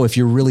know if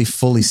you're really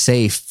fully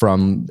safe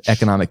from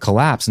economic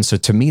collapse. And so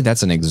to me,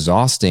 that's an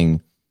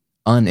exhausting,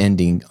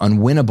 unending,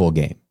 unwinnable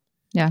game.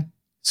 Yeah.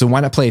 So why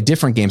not play a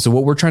different game? So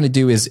what we're trying to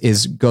do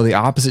is go the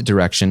opposite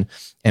direction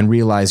and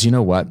realize, you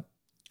know what?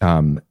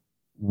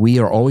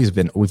 We've always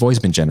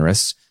been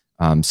generous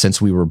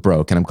since we were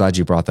broke. And I'm glad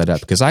you brought that up,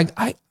 because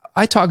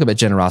I talk about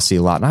generosity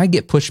a lot, and I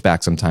get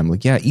pushback sometimes.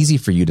 Like, yeah, easy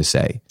for you to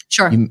say.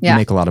 Sure. You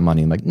make a lot of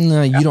money. I'm like,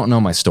 no, you don't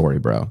know my story,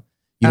 bro.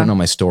 You don't know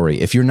my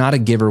story. If you're not a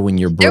giver when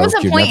you're broke, you're never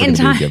going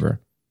to be a giver.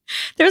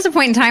 There was a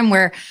point in time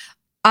where,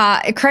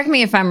 correct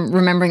me if I'm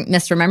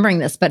misremembering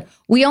this, but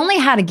we only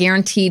had a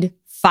guaranteed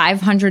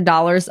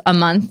 $500 a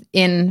month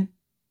in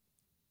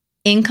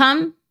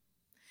income,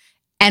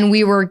 and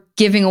we were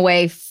giving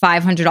away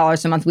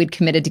 $500 a month. We'd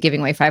committed to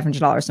giving away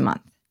 $500 a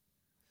month.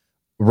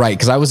 Right,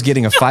 because I was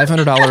getting a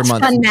 $500 a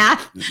month. Fun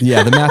math.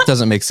 Yeah, the math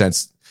doesn't make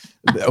sense.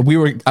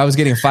 I was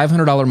getting a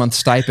 $500 a month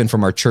stipend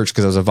from our church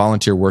because I was a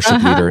volunteer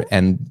worship leader,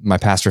 and my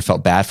pastor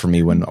felt bad for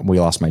me when we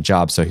lost my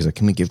job. So he's like,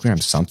 "Can we give Graham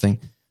something?"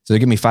 So they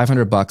give me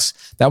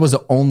 $500. That was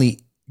the only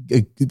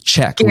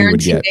check guaranteed we would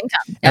get. Income.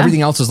 Yeah.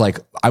 Everything else was like,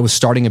 I was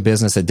starting a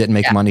business that didn't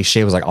make money.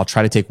 Shay was like, "I'll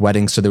try to take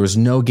weddings." So there was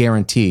no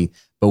guarantee,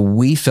 but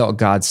we felt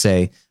God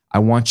say, "I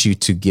want you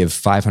to give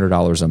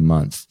 $500 a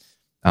month."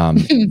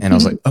 And I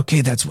was like, okay,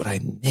 that's what I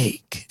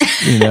make,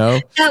 you know?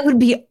 That would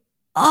be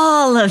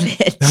all of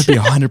it. That'd be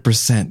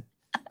 100%.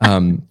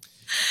 And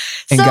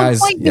so guys,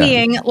 point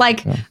being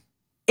like,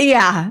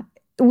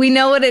 we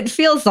know what it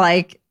feels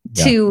like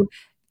to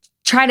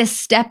try to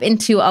step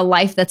into a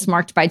life that's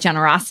marked by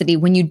generosity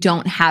when you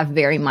don't have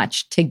very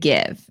much to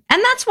give.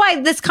 And that's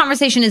why this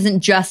conversation isn't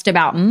just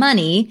about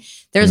money.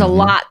 There's there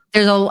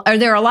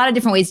are a lot of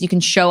different ways you can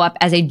show up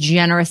as a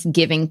generous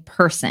giving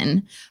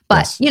person.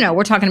 But,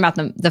 we're talking about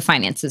the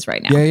finances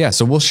right now. Yeah.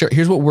 So we'll share,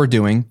 here's what we're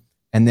doing.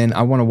 And then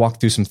I want to walk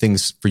through some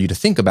things for you to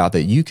think about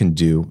that you can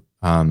do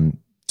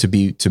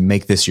to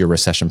make this your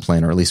recession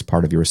plan, or at least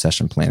part of your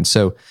recession plan.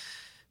 So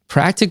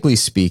practically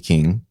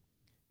speaking,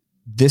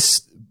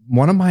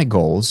 one of my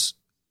goals,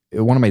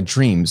 one of my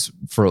dreams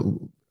for,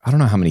 I don't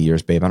know how many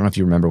years, babe, I don't know if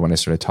you remember when I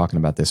started talking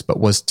about this, but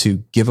was to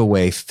give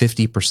away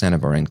 50%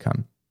 of our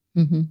income.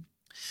 Mm-hmm.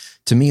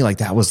 To me, like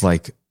that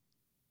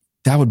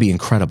would be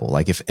incredible.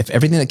 Like if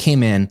everything that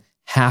came in,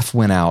 half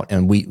went out,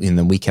 and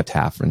then we kept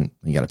half, and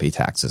you got to pay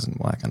taxes and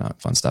all that kind of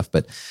fun stuff.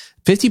 But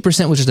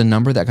 50% was just a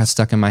number that got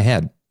stuck in my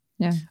head.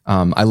 Yeah.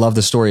 I love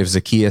the story of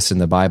Zacchaeus in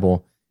the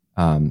Bible.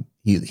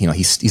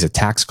 He's a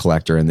tax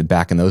collector, and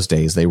back in those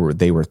days, they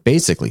were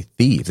basically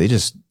thieves.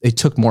 They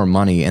took more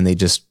money, and they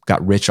just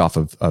got rich off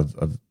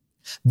of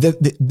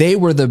they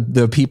were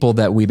the people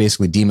that we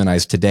basically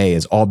demonize today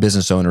as all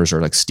business owners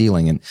are like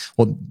stealing. And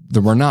well, they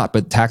were not,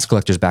 but tax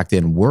collectors back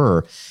then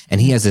were. And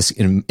he has this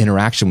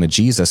interaction with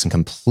Jesus, and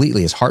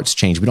completely his heart's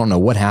changed. We don't know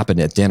what happened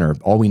at dinner.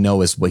 All we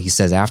know is what he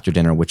says after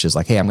dinner, which is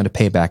like, "Hey, I'm going to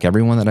pay back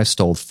everyone that I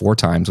stole 4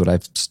 times what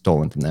I've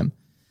stolen from them.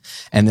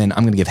 And then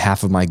I'm going to give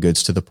half of my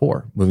goods to the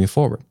poor moving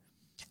forward."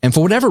 And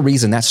for whatever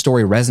reason, that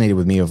story resonated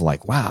with me of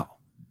like, wow,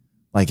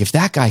 like if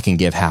that guy can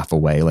give half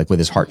away, like with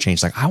his heart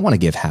changed, like I want to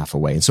give half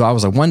away. And so I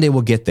was like, one day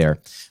we'll get there.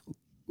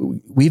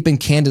 We've been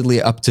candidly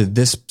up to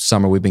this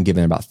summer, we've been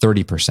giving about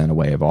 30%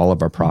 away of all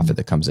of our profit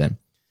that comes in.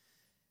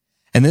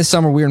 And this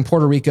summer we were in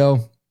Puerto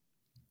Rico,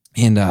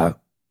 and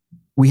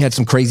we had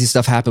some crazy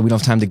stuff happen we don't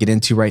have time to get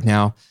into right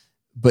now,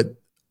 but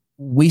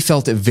we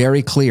felt it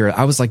very clear.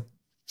 I was like,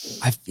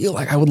 I feel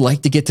like I would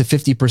like to get to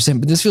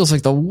 50%, but this feels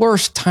like the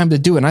worst time to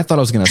do it. And I thought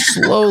I was going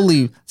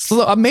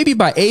to maybe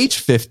by age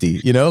 50,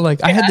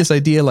 like I had this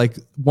idea, like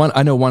one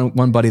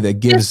buddy that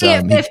gives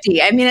 50 at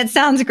 50. I mean, it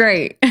sounds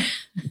great.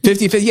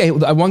 50. Yeah.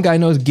 One guy I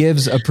know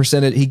gives a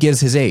percentage. He gives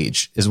his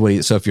age is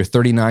what so if you're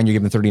 39, you're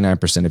giving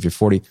 39%. If you're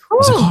 40, I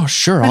was like, oh,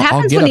 sure. What I'll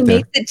happens get when up he there.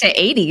 makes it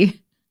to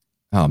 80?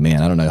 Oh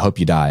man, I don't know. I hope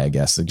you die, I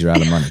guess. Like you're out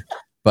of money.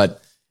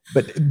 But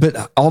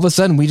all of a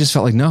sudden we just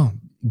felt like, no,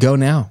 go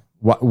now.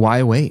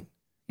 Why wait?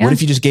 Yeah. What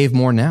if you just gave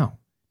more now?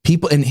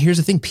 People, and here's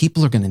the thing,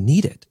 people are going to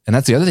need it. And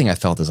that's the other thing I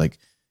felt is like,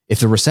 if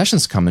the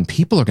recession's coming,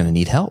 people are going to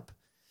need help.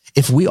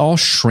 If we all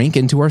shrink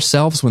into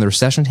ourselves when the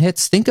recession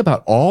hits, think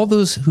about all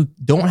those who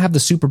don't have the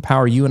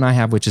superpower you and I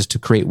have, which is to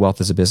create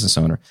wealth as a business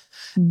owner.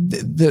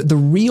 The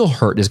real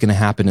hurt is going to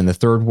happen in the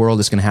third world.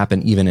 It's going to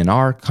happen even in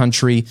our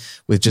country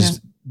with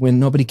just when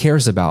nobody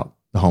cares about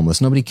the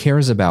homeless. Nobody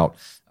cares about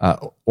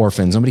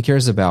orphans. Nobody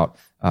cares about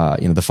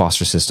the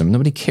foster system.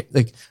 Nobody cares.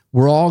 Like,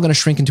 we're all going to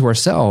shrink into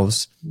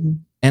ourselves.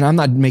 And I'm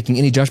not making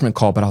any judgment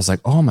call, but I was like,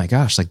 oh my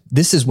gosh, like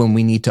this is when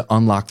we need to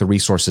unlock the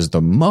resources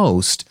the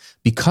most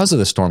because of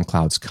the storm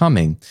clouds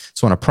coming.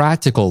 So on a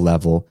practical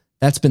level,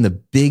 that's been the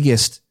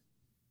biggest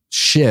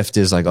shift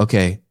is like,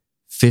 okay,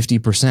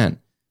 50%.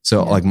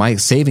 So like my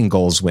saving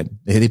goals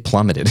they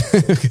plummeted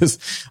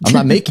because I'm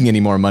not making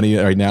any more money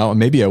right now.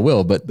 Maybe I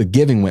will, but the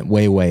giving went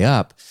way, way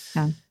up.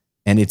 Yeah.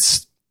 And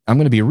I'm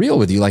going to be real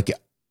with you. Like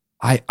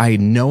I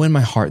know in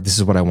my heart, this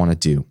is what I want to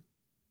do.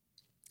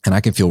 And I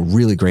can feel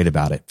really great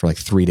about it for like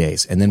 3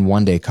 days. And then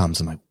one day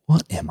comes, I'm like,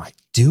 what am I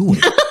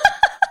doing?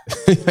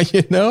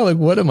 Like,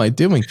 what am I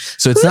doing?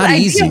 So it's not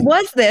easy.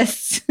 What was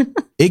this?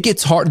 It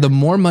gets hard. The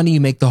more money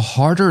you make, the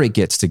harder it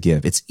gets to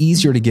give. It's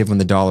easier to give when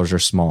the dollars are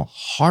small,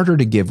 harder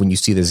to give when you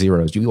see the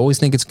zeros. You always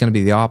think it's going to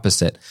be the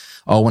opposite.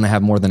 Oh, when I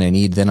have more than I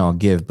need, then I'll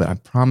give. But I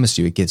promise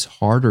you, it gets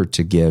harder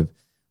to give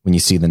when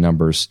you see the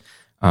numbers.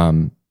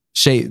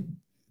 Shay,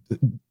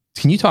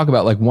 can you talk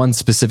about like one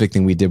specific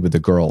thing we did with the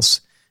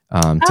girls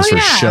to sort of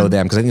show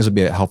them? Because I think this would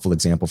be a helpful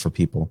example for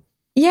people.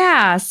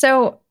 Yeah.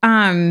 So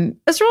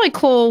it's really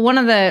cool. One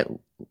of the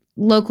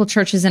local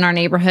churches in our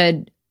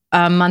neighborhood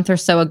a month or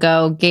so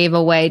ago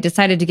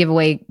decided to give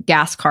away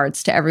gas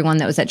cards to everyone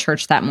that was at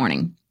church that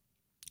morning.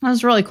 That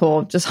was really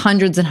cool. Just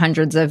hundreds and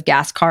hundreds of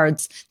gas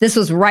cards. This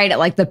was right at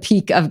like the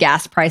peak of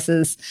gas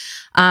prices.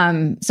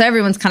 So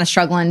everyone's kind of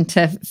struggling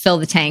to fill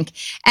the tank.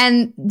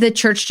 And the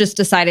church just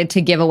decided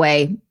to give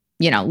away,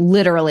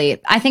 literally,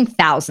 I think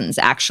thousands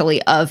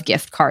actually of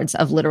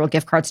literal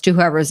gift cards to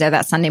whoever was there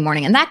that Sunday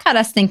morning. And that got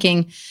us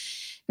thinking,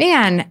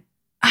 man,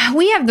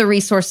 we have the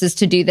resources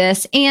to do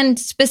this. And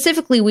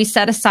specifically, we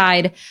set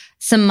aside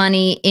some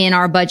money in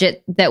our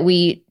budget that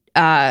we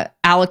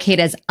allocate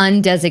as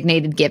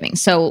undesignated giving.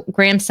 So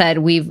Graham said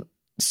we've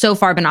so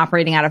far been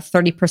operating out of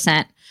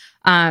 30%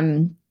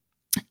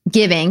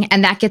 giving,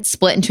 and that gets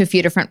split into a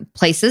few different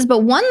places.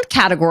 But one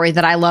category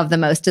that I love the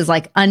most is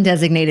like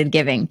undesignated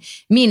giving,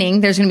 meaning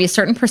there's going to be a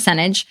certain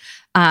percentage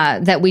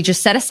that we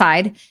just set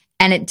aside,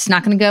 and it's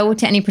not going to go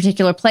to any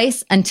particular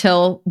place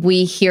until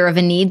we hear of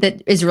a need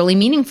that is really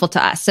meaningful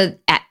to us. So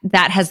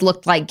that has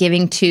looked like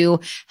giving to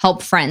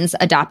help friends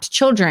adopt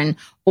children,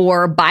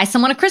 or buy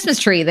someone a Christmas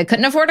tree that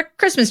couldn't afford a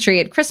Christmas tree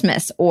at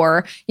Christmas,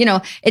 or,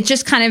 it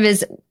just kind of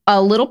is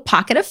a little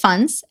pocket of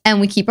funds, and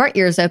we keep our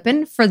ears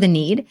open for the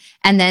need.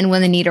 And then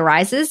when the need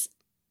arises,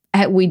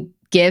 we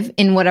give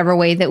in whatever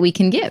way that we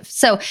can give.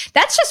 So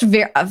that's just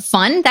very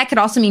fun. That could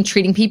also mean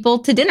treating people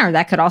to dinner.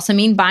 That could also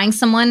mean buying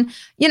someone,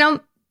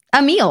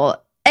 a meal.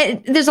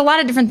 There's a lot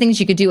of different things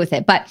you could do with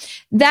it, but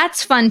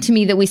that's fun to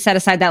me that we set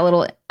aside that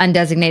little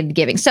undesignated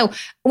giving. So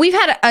we've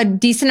had a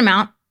decent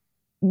amount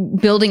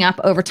building up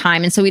over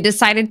time. And so we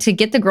decided to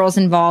get the girls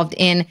involved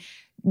in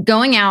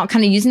going out,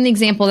 kind of using the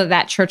example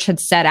that church had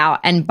set out,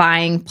 and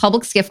buying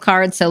Publix gift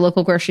cards, so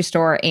local grocery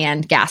store,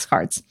 and gas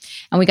cards.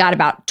 And we got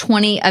about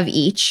 20 of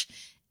each,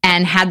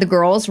 and had the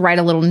girls write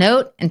a little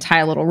note and tie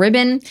a little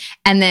ribbon.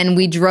 And then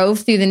we drove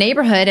through the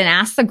neighborhood and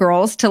asked the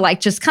girls to like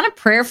just kind of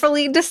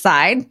prayerfully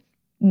decide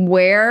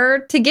where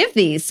to give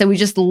these. So we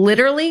just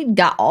literally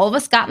all of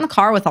us got in the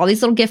car with all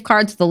these little gift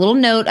cards with a little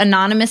note,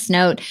 anonymous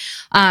note,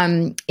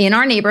 in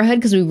our neighborhood,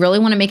 because we really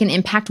want to make an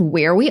impact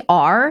where we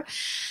are.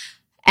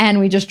 And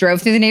we just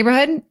drove through the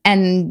neighborhood,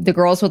 and the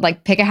girls would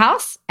like pick a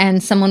house,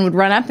 and someone would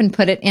run up and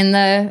put it in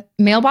the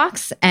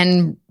mailbox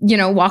and,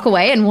 walk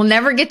away. And we'll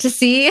never get to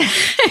see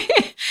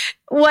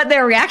what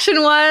their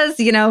reaction was,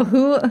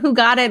 who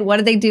got it, what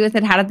did they do with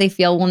it, how did they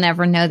feel? We'll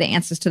never know the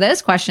answers to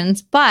those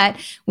questions, but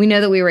we know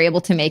that we were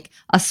able to make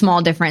a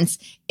small difference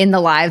in the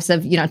lives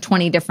of,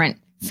 20 different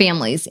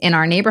families in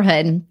our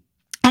neighborhood.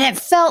 And it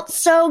felt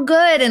so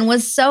good and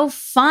was so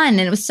fun.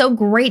 And it was so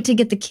great to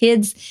get the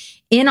kids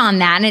in on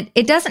that. And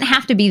it doesn't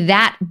have to be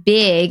that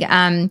big.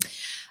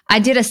 I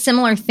did a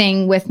similar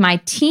thing with my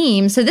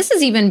team. So this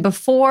is even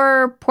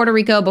before Puerto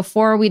Rico,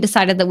 before we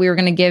decided that we were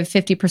going to give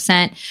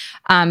 50%.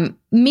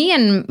 Me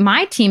and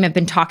my team have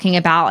been talking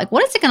about, like,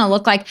 what is it going to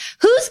look like?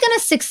 Who's going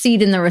to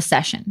succeed in the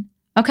recession?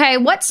 Okay,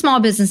 what small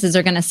businesses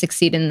are going to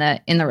succeed in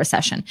the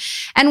recession?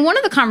 And one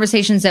of the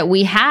conversations that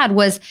we had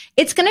was,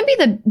 it's going to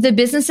be the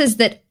businesses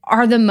that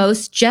are the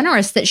most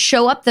generous, that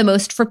show up the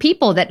most for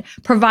people, that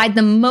provide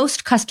the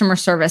most customer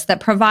service, that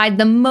provide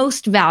the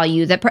most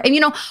value, that,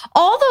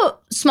 all the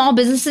small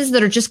businesses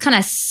that are just kind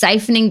of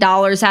siphoning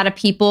dollars out of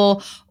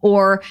people,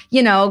 or,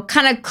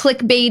 kind of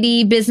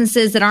clickbaity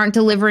businesses that aren't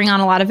delivering on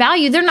a lot of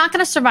value, they're not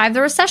going to survive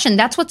the recession.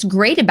 That's what's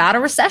great about a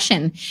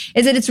recession,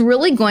 is that it's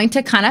really going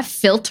to kind of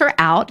filter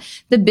out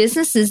the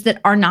businesses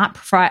that are not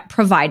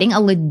providing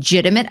a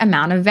legitimate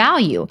amount of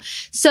value.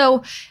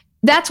 So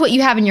that's what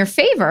you have in your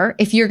favor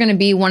if you're going to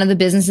be one of the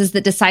businesses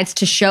that decides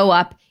to show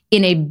up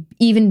in a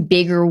even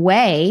bigger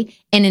way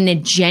and in a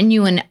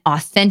genuine,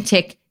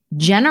 authentic,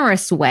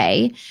 generous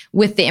way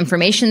with the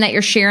information that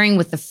you're sharing,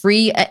 with the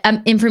free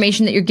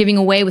information that you're giving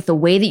away, with the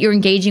way that you're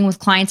engaging with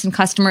clients and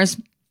customers.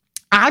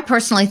 I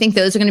personally think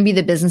those are going to be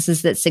the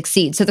businesses that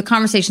succeed. So the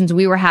conversations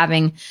we were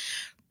having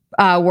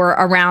were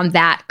around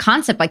that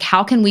concept. Like,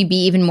 how can we be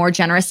even more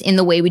generous in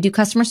the way we do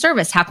customer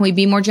service? How can we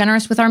be more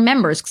generous with our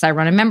members? Because I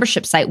run a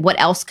membership site. What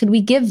else could we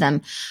give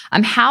them?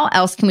 How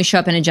else can we show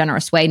up in a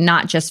generous way,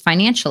 not just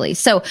financially?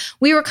 So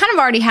we were kind of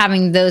already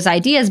having those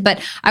ideas, but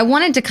I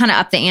wanted to kind of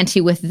up the ante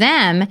with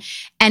them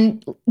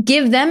and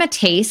give them a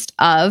taste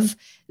of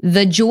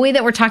the joy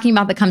that we're talking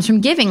about that comes from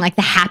giving, like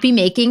the happy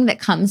making that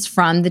comes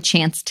from the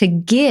chance to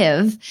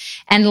give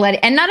and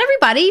not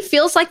everybody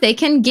feels like they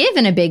can give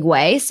in a big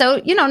way.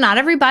 So, not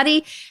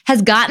everybody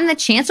has gotten the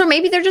chance, or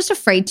maybe they're just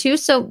afraid to.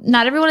 So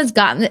not everyone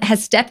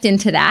has stepped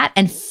into that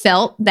and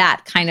felt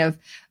that kind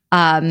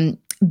of,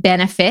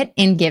 benefit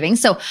in giving.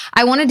 So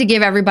I wanted to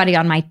give everybody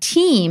on my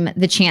team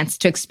the chance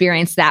to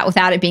experience that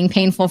without it being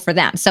painful for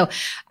them. So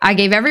I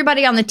gave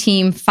everybody on the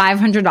team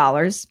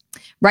 $500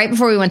 right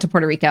before we went to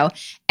Puerto Rico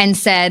and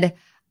said,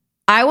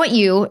 I want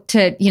you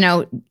to,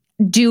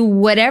 do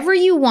whatever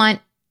you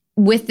want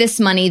with this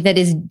money that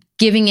is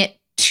giving it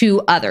to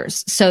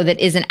others. So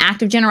that is an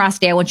act of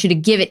generosity. I want you to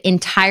give it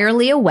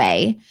entirely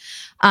away.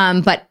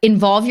 But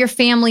involve your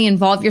family,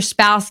 involve your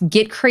spouse,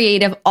 get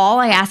creative. All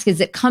I ask is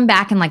that come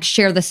back and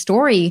share the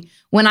story.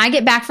 When I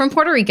get back from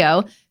Puerto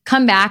Rico,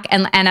 come back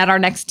and at our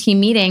next team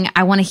meeting,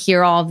 I want to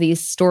hear all of these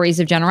stories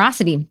of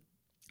generosity.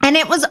 And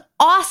it was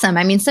awesome.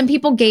 I mean, some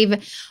people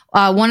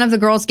one of the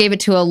girls gave it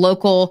to a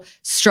local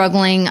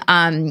struggling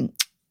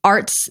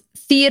arts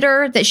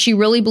theater that she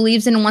really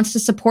believes in and wants to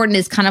support, and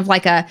is kind of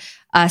like a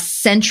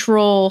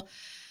central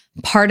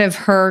part of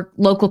her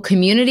local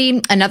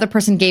community. Another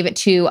person gave it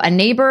to a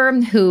neighbor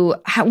who,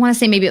 I want to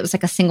say maybe it was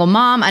like a single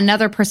mom.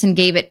 Another person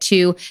gave it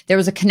to, there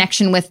was a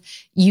connection with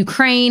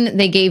Ukraine.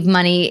 They gave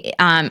money.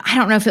 I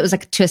don't know if it was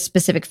to a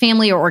specific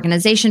family or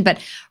organization, but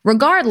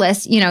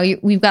regardless,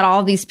 we've got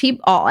all these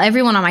people,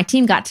 everyone on my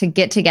team got to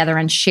get together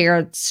and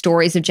share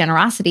stories of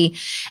generosity.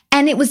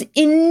 And it was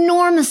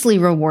enormously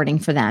rewarding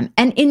for them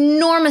and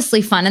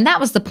enormously fun. And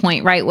that was the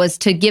point, right? Was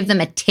to give them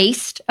a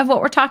taste of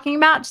what we're talking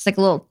about, just like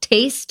a little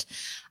taste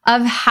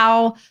of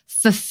how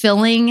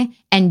fulfilling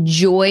and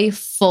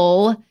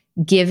joyful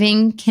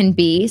giving can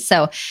be.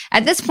 So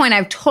at this point,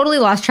 I've totally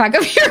lost track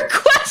of your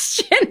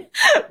question,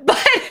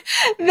 but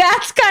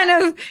that's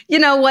kind of,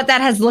 what that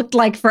has looked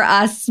like for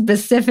us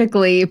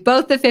specifically,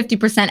 both the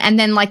 50% and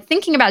then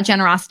thinking about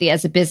generosity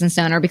as a business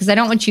owner, because I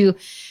don't want you,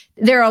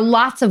 there are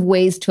lots of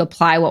ways to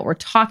apply what we're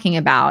talking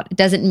about. It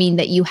doesn't mean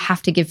that you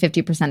have to give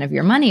 50% of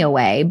your money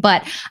away,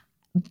 but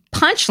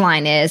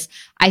punchline is,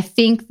 I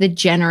think the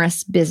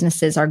generous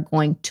businesses are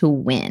going to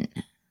win.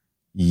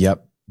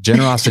 Yep.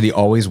 Generosity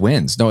always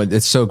wins. No,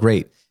 it's so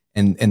great.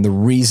 And the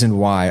reason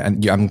why,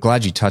 and I'm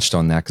glad you touched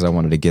on that because I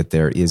wanted to get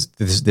there, is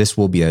this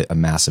will be a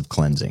massive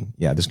cleansing.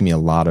 Yeah, there's going to be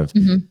a lot of,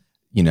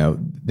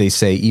 they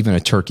say even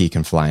a turkey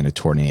can fly in a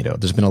tornado.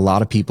 There's been a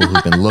lot of people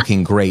who've been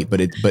looking great,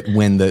 but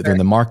when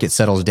the market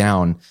settles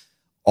down,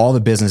 all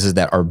the businesses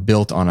that are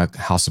built on a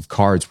house of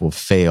cards will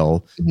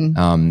fail.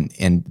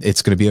 And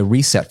it's going to be a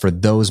reset for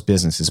those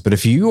businesses. But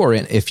if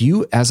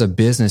you as a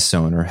business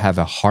owner have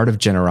a heart of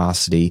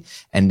generosity,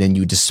 and then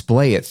you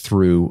display it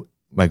through,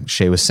 like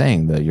Shay was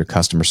saying, your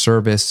customer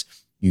service,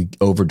 you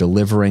over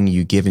delivering,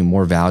 you giving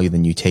more value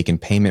than you take in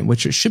payment,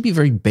 which should be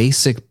very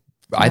basic,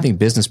 I think,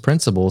 business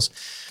principles,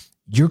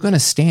 you're going to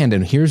stand.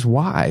 And here's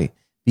why,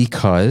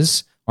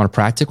 because on a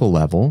practical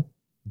level,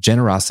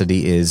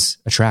 generosity is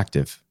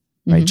attractive.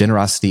 Right?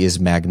 Generosity is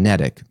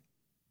magnetic.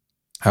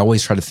 I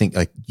always try to think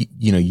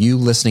you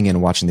listening in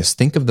and watching this,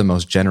 think of the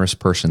most generous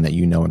person that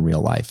you know in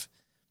real life.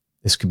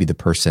 This could be the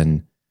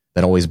person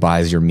that always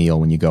buys your meal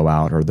when you go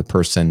out, or the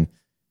person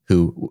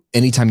who,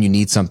 anytime you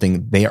need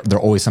something, they're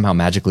always somehow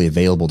magically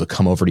available to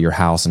come over to your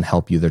house and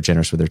help you. They're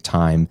generous with their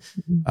time.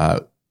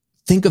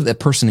 Think of that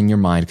person in your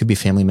mind. It could be a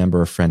family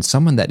member or friend,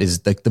 someone that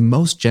is the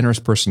most generous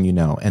person you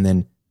know. And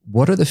then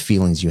what are the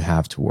feelings you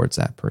have towards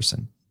that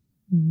person?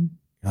 You're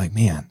like,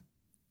 man,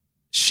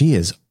 she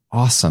is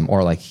awesome.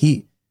 Or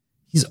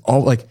he's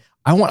all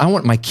I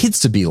want my kids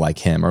to be like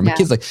him, or my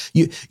kids,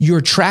 you're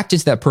attracted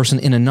to that person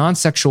in a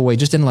non-sexual way,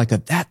 just in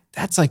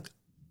that's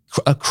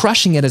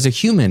crushing it as a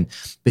human,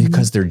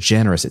 because they're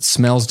generous. It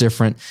smells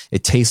different.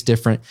 It tastes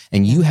different.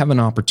 And you have an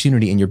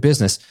opportunity in your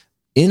business,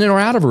 in or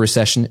out of a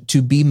recession,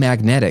 to be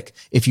magnetic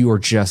if you are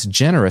just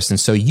generous. And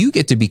so you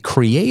get to be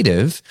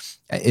creative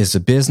as a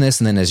business,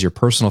 and then as your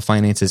personal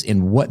finances,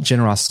 in what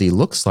generosity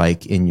looks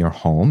like in your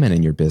home and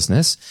in your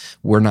business.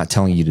 We're not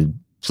telling you to,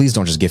 please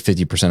don't just give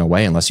 50%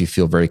 away unless you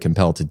feel very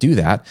compelled to do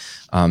that.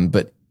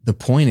 But the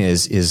point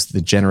is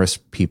the generous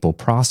people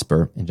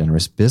prosper and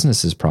generous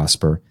businesses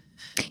prosper.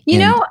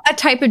 A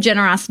type of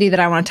generosity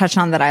that I want to touch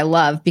on that I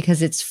love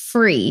because it's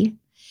free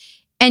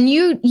and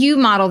you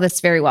model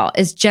this very well,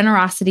 is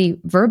generosity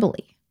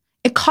verbally.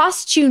 It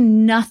costs you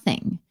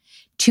nothing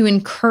to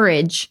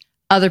encourage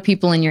other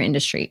people in your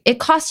industry. It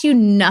costs you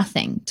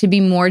nothing to be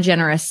more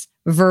generous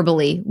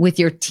verbally with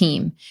your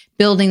team,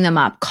 building them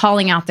up,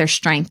 calling out their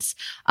strengths,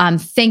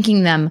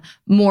 thanking them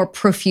more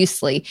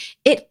profusely.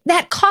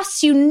 That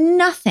costs you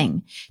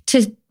nothing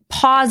to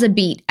pause a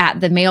beat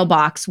at the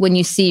mailbox when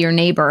you see your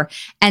neighbor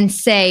and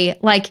say,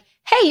 like,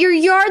 hey, your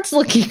yard's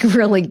looking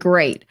really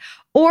great.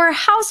 Or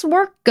how's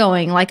work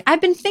going? Like,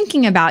 I've been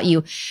thinking about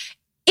you.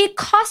 It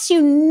costs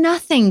you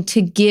nothing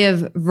to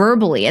give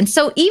verbally. And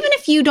so even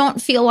if you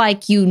don't feel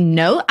like you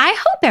know, I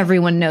hope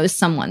everyone knows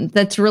someone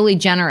that's really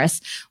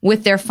generous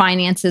with their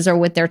finances or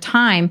with their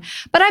time.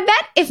 But I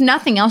bet if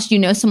nothing else, you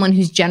know someone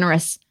who's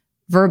generous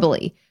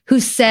verbally, who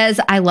says,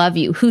 I love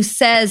you, who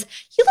says,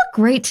 you look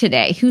great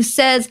today, who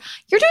says,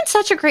 you're doing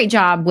such a great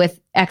job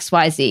with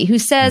XYZ, who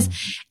says,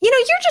 you're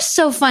just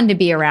so fun to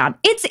be around.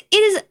 It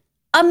is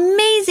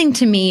amazing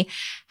to me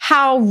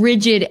how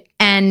rigid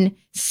and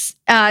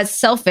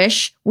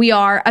selfish we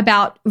are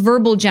about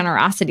verbal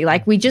generosity.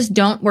 Like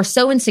we're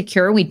so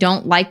insecure. We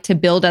don't like to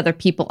build other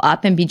people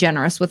up and be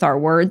generous with our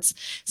words.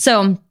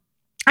 So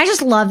I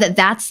just love that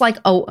that's like,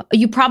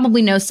 you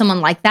probably know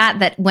someone like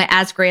that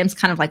as Graham's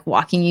kind of like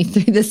walking you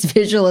through this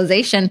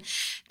visualization,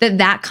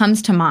 that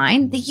comes to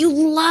mind, that you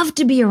love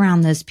to be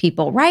around those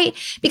people, right?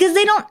 Because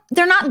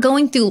they're not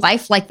going through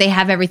life like they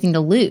have everything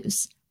to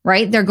lose,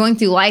 right? They're going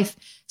through life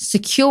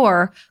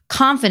secure,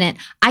 confident.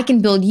 I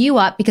can build you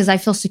up because I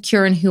feel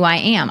secure in who I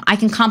am. I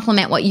can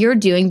compliment what you're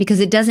doing because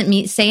it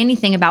doesn't say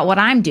anything about what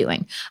I'm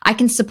doing. I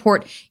can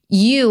support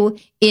you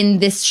in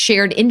this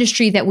shared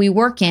industry that we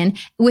work in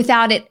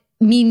without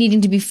me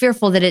needing to be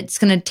fearful that it's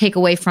going to take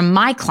away from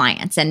my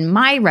clients and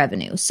my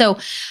revenue. So,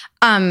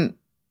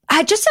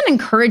 just an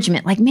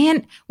encouragement, like,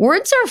 man,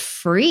 words are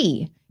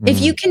free.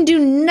 If you can do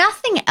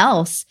nothing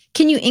else,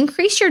 can you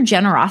increase your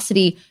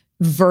generosity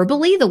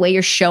verbally, the way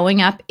you're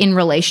showing up in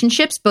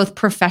relationships, both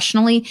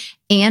professionally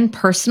and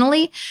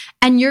personally?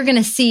 And you're going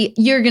to see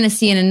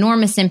an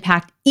enormous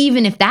impact,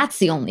 even if that's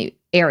the only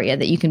area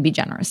that you can be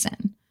generous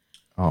in.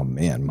 Oh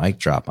man, mic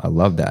drop. I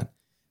love that.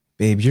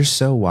 Babe, you're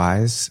so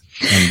wise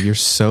and you're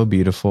so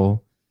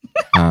beautiful.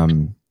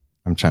 I'm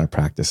trying to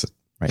practice it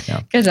right now.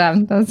 Good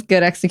job. That was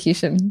good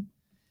execution.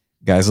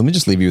 Guys, let me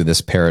just leave you with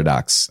this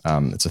paradox.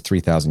 It's a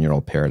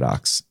 3,000-year-old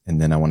paradox. And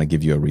then I want to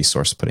give you a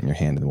resource to put in your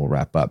hand and then we'll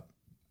wrap up.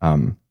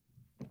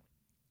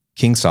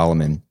 King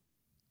Solomon,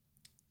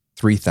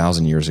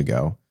 3,000 years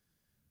ago,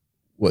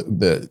 what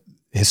the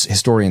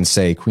historians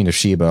say, Queen of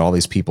Sheba, all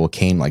these people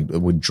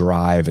would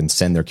drive and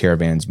send their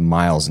caravans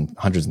miles and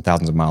hundreds and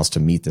thousands of miles to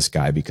meet this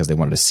guy because they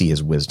wanted to see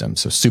his wisdom.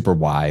 So super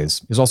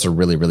wise. He was also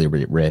really, really,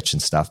 really rich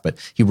and stuff, but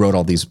he wrote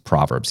all these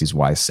proverbs, these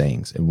wise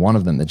sayings. And one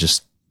of them that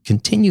just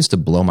continues to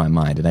blow my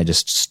mind, and I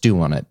just stew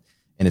on it,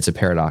 and it's a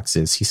paradox,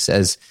 is he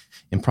says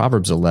in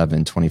Proverbs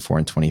 11, 24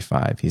 and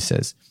 25, he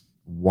says,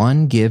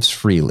 one gives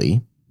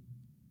freely,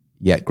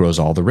 yet grows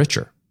all the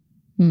richer.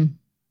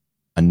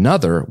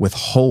 Another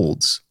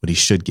withholds what he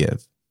should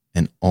give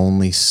and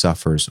only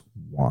suffers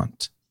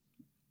want.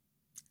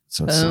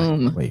 So it's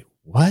like, wait,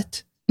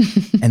 what?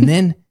 And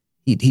then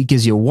he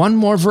gives you one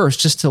more verse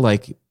just to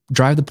like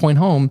drive the point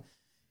home.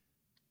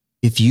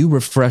 If you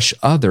refresh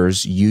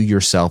others, you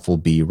yourself will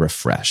be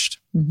refreshed.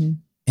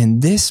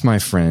 And this, my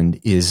friend,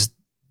 is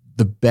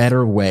the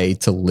better way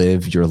to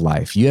live your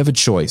life. You have a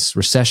choice.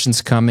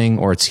 Recession's coming,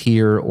 or it's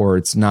here, or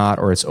it's not,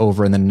 or it's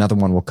over, and then another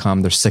one will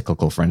come. They're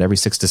cyclical, friend. Every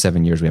 6 to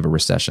 7 years, we have a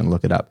recession.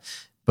 Look it up.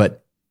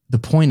 But the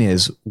point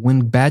is,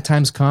 when bad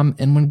times come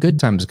and when good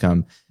times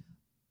come,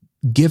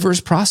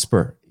 givers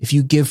prosper. If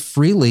you give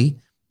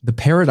freely, the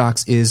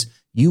paradox is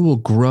you will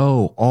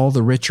grow all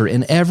the richer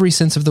in every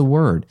sense of the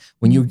word.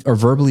 When you are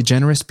verbally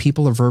generous,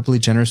 people are verbally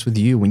generous with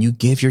you. When you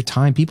give your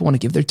time, people want to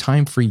give their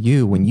time for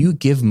you. When you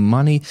give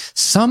money,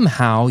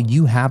 somehow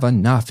you have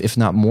enough, if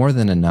not more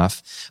than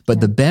enough.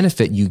 But the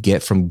benefit you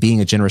get from being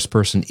a generous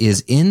person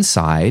is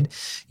inside.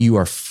 You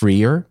are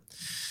freer.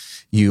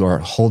 You are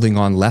holding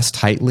on less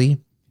tightly.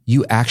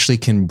 You actually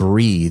can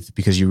breathe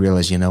because you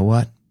realize, you know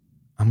what?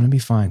 I'm going to be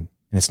fine.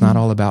 And it's not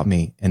all about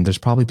me. And there's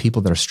probably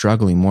people that are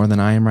struggling more than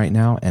I am right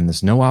now. And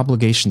there's no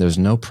obligation. There's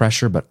no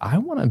pressure. But I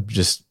want to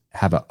just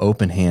have an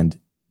open hand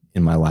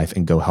in my life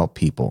and go help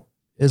people.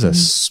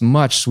 It's a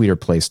much sweeter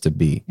place to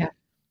be. Yeah.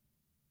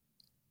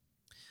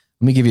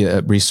 Let me give you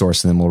a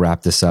resource and then we'll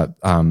wrap this up.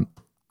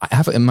 I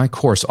have in my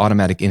course,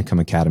 Automatic Income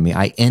Academy,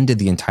 I ended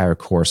the entire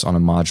course on a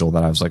module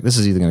that I was like, this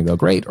is either going to go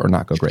great or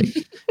not go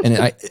great.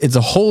 And it's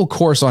a whole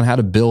course on how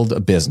to build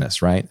a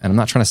business, right? And I'm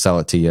not trying to sell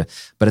it to you,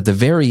 but at the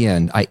very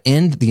end, I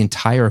end the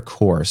entire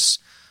course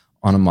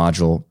on a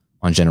module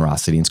on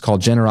generosity. And it's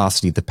called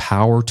Generosity, the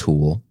Power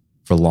Tool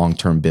for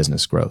Long-Term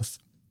Business Growth.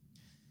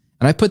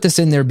 And I put this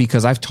in there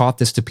because I've taught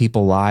this to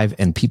people live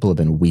and people have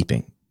been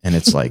weeping. And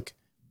it's like,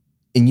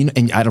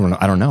 and I don't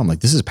know. I'm like,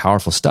 this is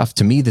powerful stuff.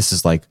 To me, this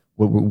is like,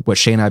 what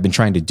Shay and I have been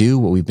trying to do,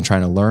 what we've been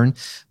trying to learn.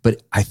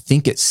 But I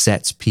think it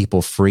sets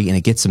people free and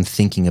it gets them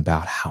thinking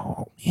about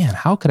how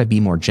could I be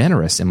more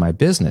generous in my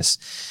business?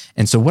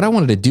 And so what I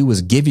wanted to do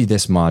was give you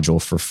this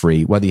module for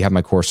free, whether you have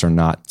my course or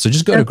not. So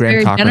just go to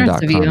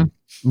grahamcochrane.com.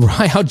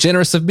 Right. How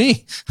generous of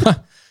me.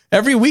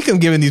 Every week I'm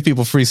giving these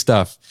people free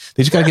stuff.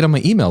 They just got to get on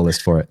my email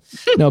list for it.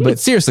 No, but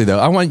seriously though,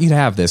 I want you to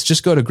have this.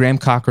 Just go to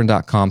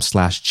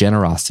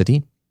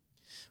grahamcochrane.com/generosity.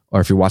 Or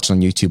if you're watching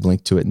on YouTube,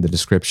 link to it in the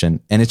description.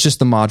 And it's just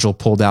the module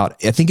pulled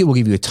out. I think it will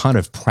give you a ton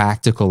of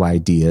practical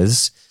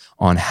ideas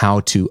on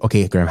how to,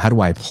 okay, Graham, how do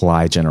I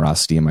apply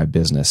generosity in my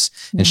business?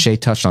 And Shay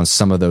touched on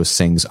some of those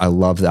things. I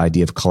love the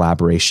idea of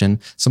collaboration.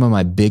 Some of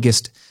my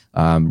biggest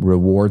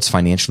rewards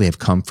financially have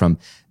come from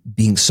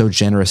being so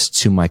generous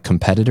to my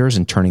competitors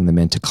and turning them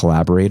into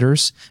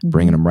collaborators,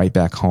 bringing them right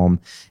back home,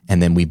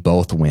 and then we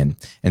both win.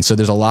 And so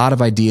there's a lot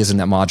of ideas in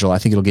that module. I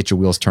think it'll get your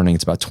wheels turning.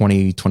 It's about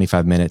 20,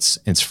 25 minutes.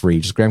 It's free.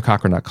 Just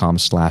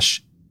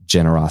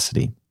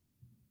grahamcochrane.com/generosity.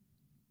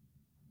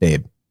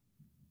 Babe,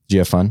 did you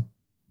have fun?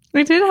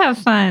 We did have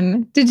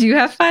fun. Did you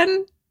have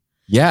fun?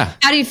 Yeah.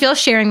 How do you feel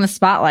sharing the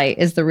spotlight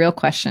is the real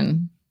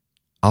question.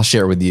 I'll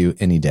share it with you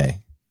any day.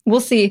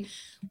 We'll see.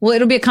 Well,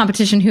 it'll be a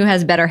competition who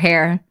has better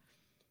hair.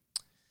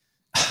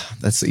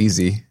 That's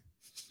easy.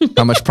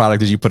 How much product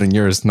did you put in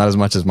yours? Not as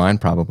much as mine,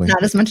 probably.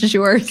 Not as much as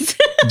yours.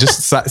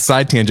 Just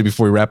side tangent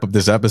before we wrap up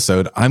this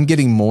episode. I'm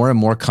getting more and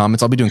more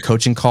comments. I'll be doing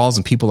coaching calls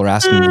and people are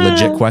asking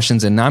legit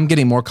questions. And now I'm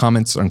getting more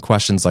comments on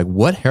questions like,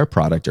 what hair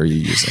product are you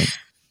using?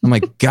 I'm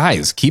like,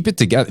 guys, keep it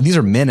together. These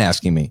are men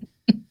asking me.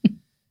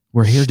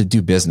 We're here to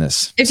do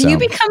business. If you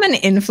become an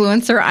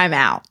influencer, I'm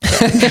out.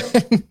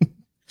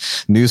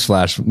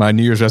 Newsflash, my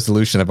New Year's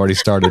resolution I've already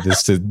started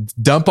is to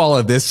dump all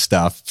of this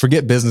stuff.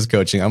 Forget business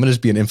coaching. I'm going to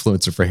just be an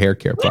influencer for hair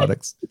care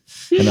products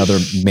and other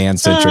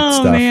man-centric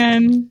stuff.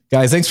 Man.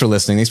 Guys, thanks for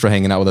listening. Thanks for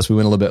hanging out with us. We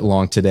went a little bit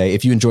long today.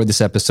 If you enjoyed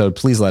this episode,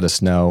 please let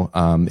us know.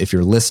 If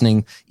you're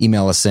listening,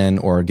 email us in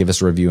or give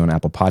us a review on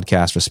Apple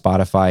Podcasts or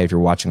Spotify. If you're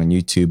watching on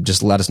YouTube,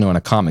 just let us know in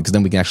a comment because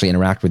then we can actually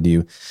interact with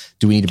you.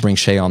 Do we need to bring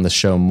Shay on the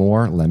show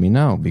more? Let me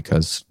know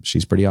because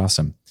she's pretty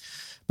awesome.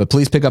 But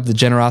please pick up the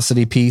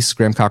generosity piece,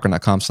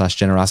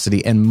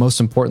 grahamcochrane.com/generosity. And most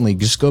importantly,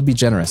 just go be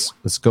generous.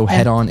 Let's go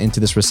head on into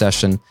this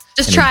recession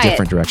in a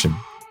different direction.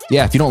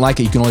 Yeah, if you don't like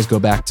it, you can always go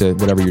back to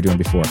whatever you're doing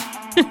before.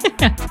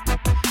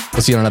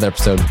 We'll see you on another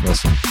episode.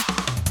 Listen.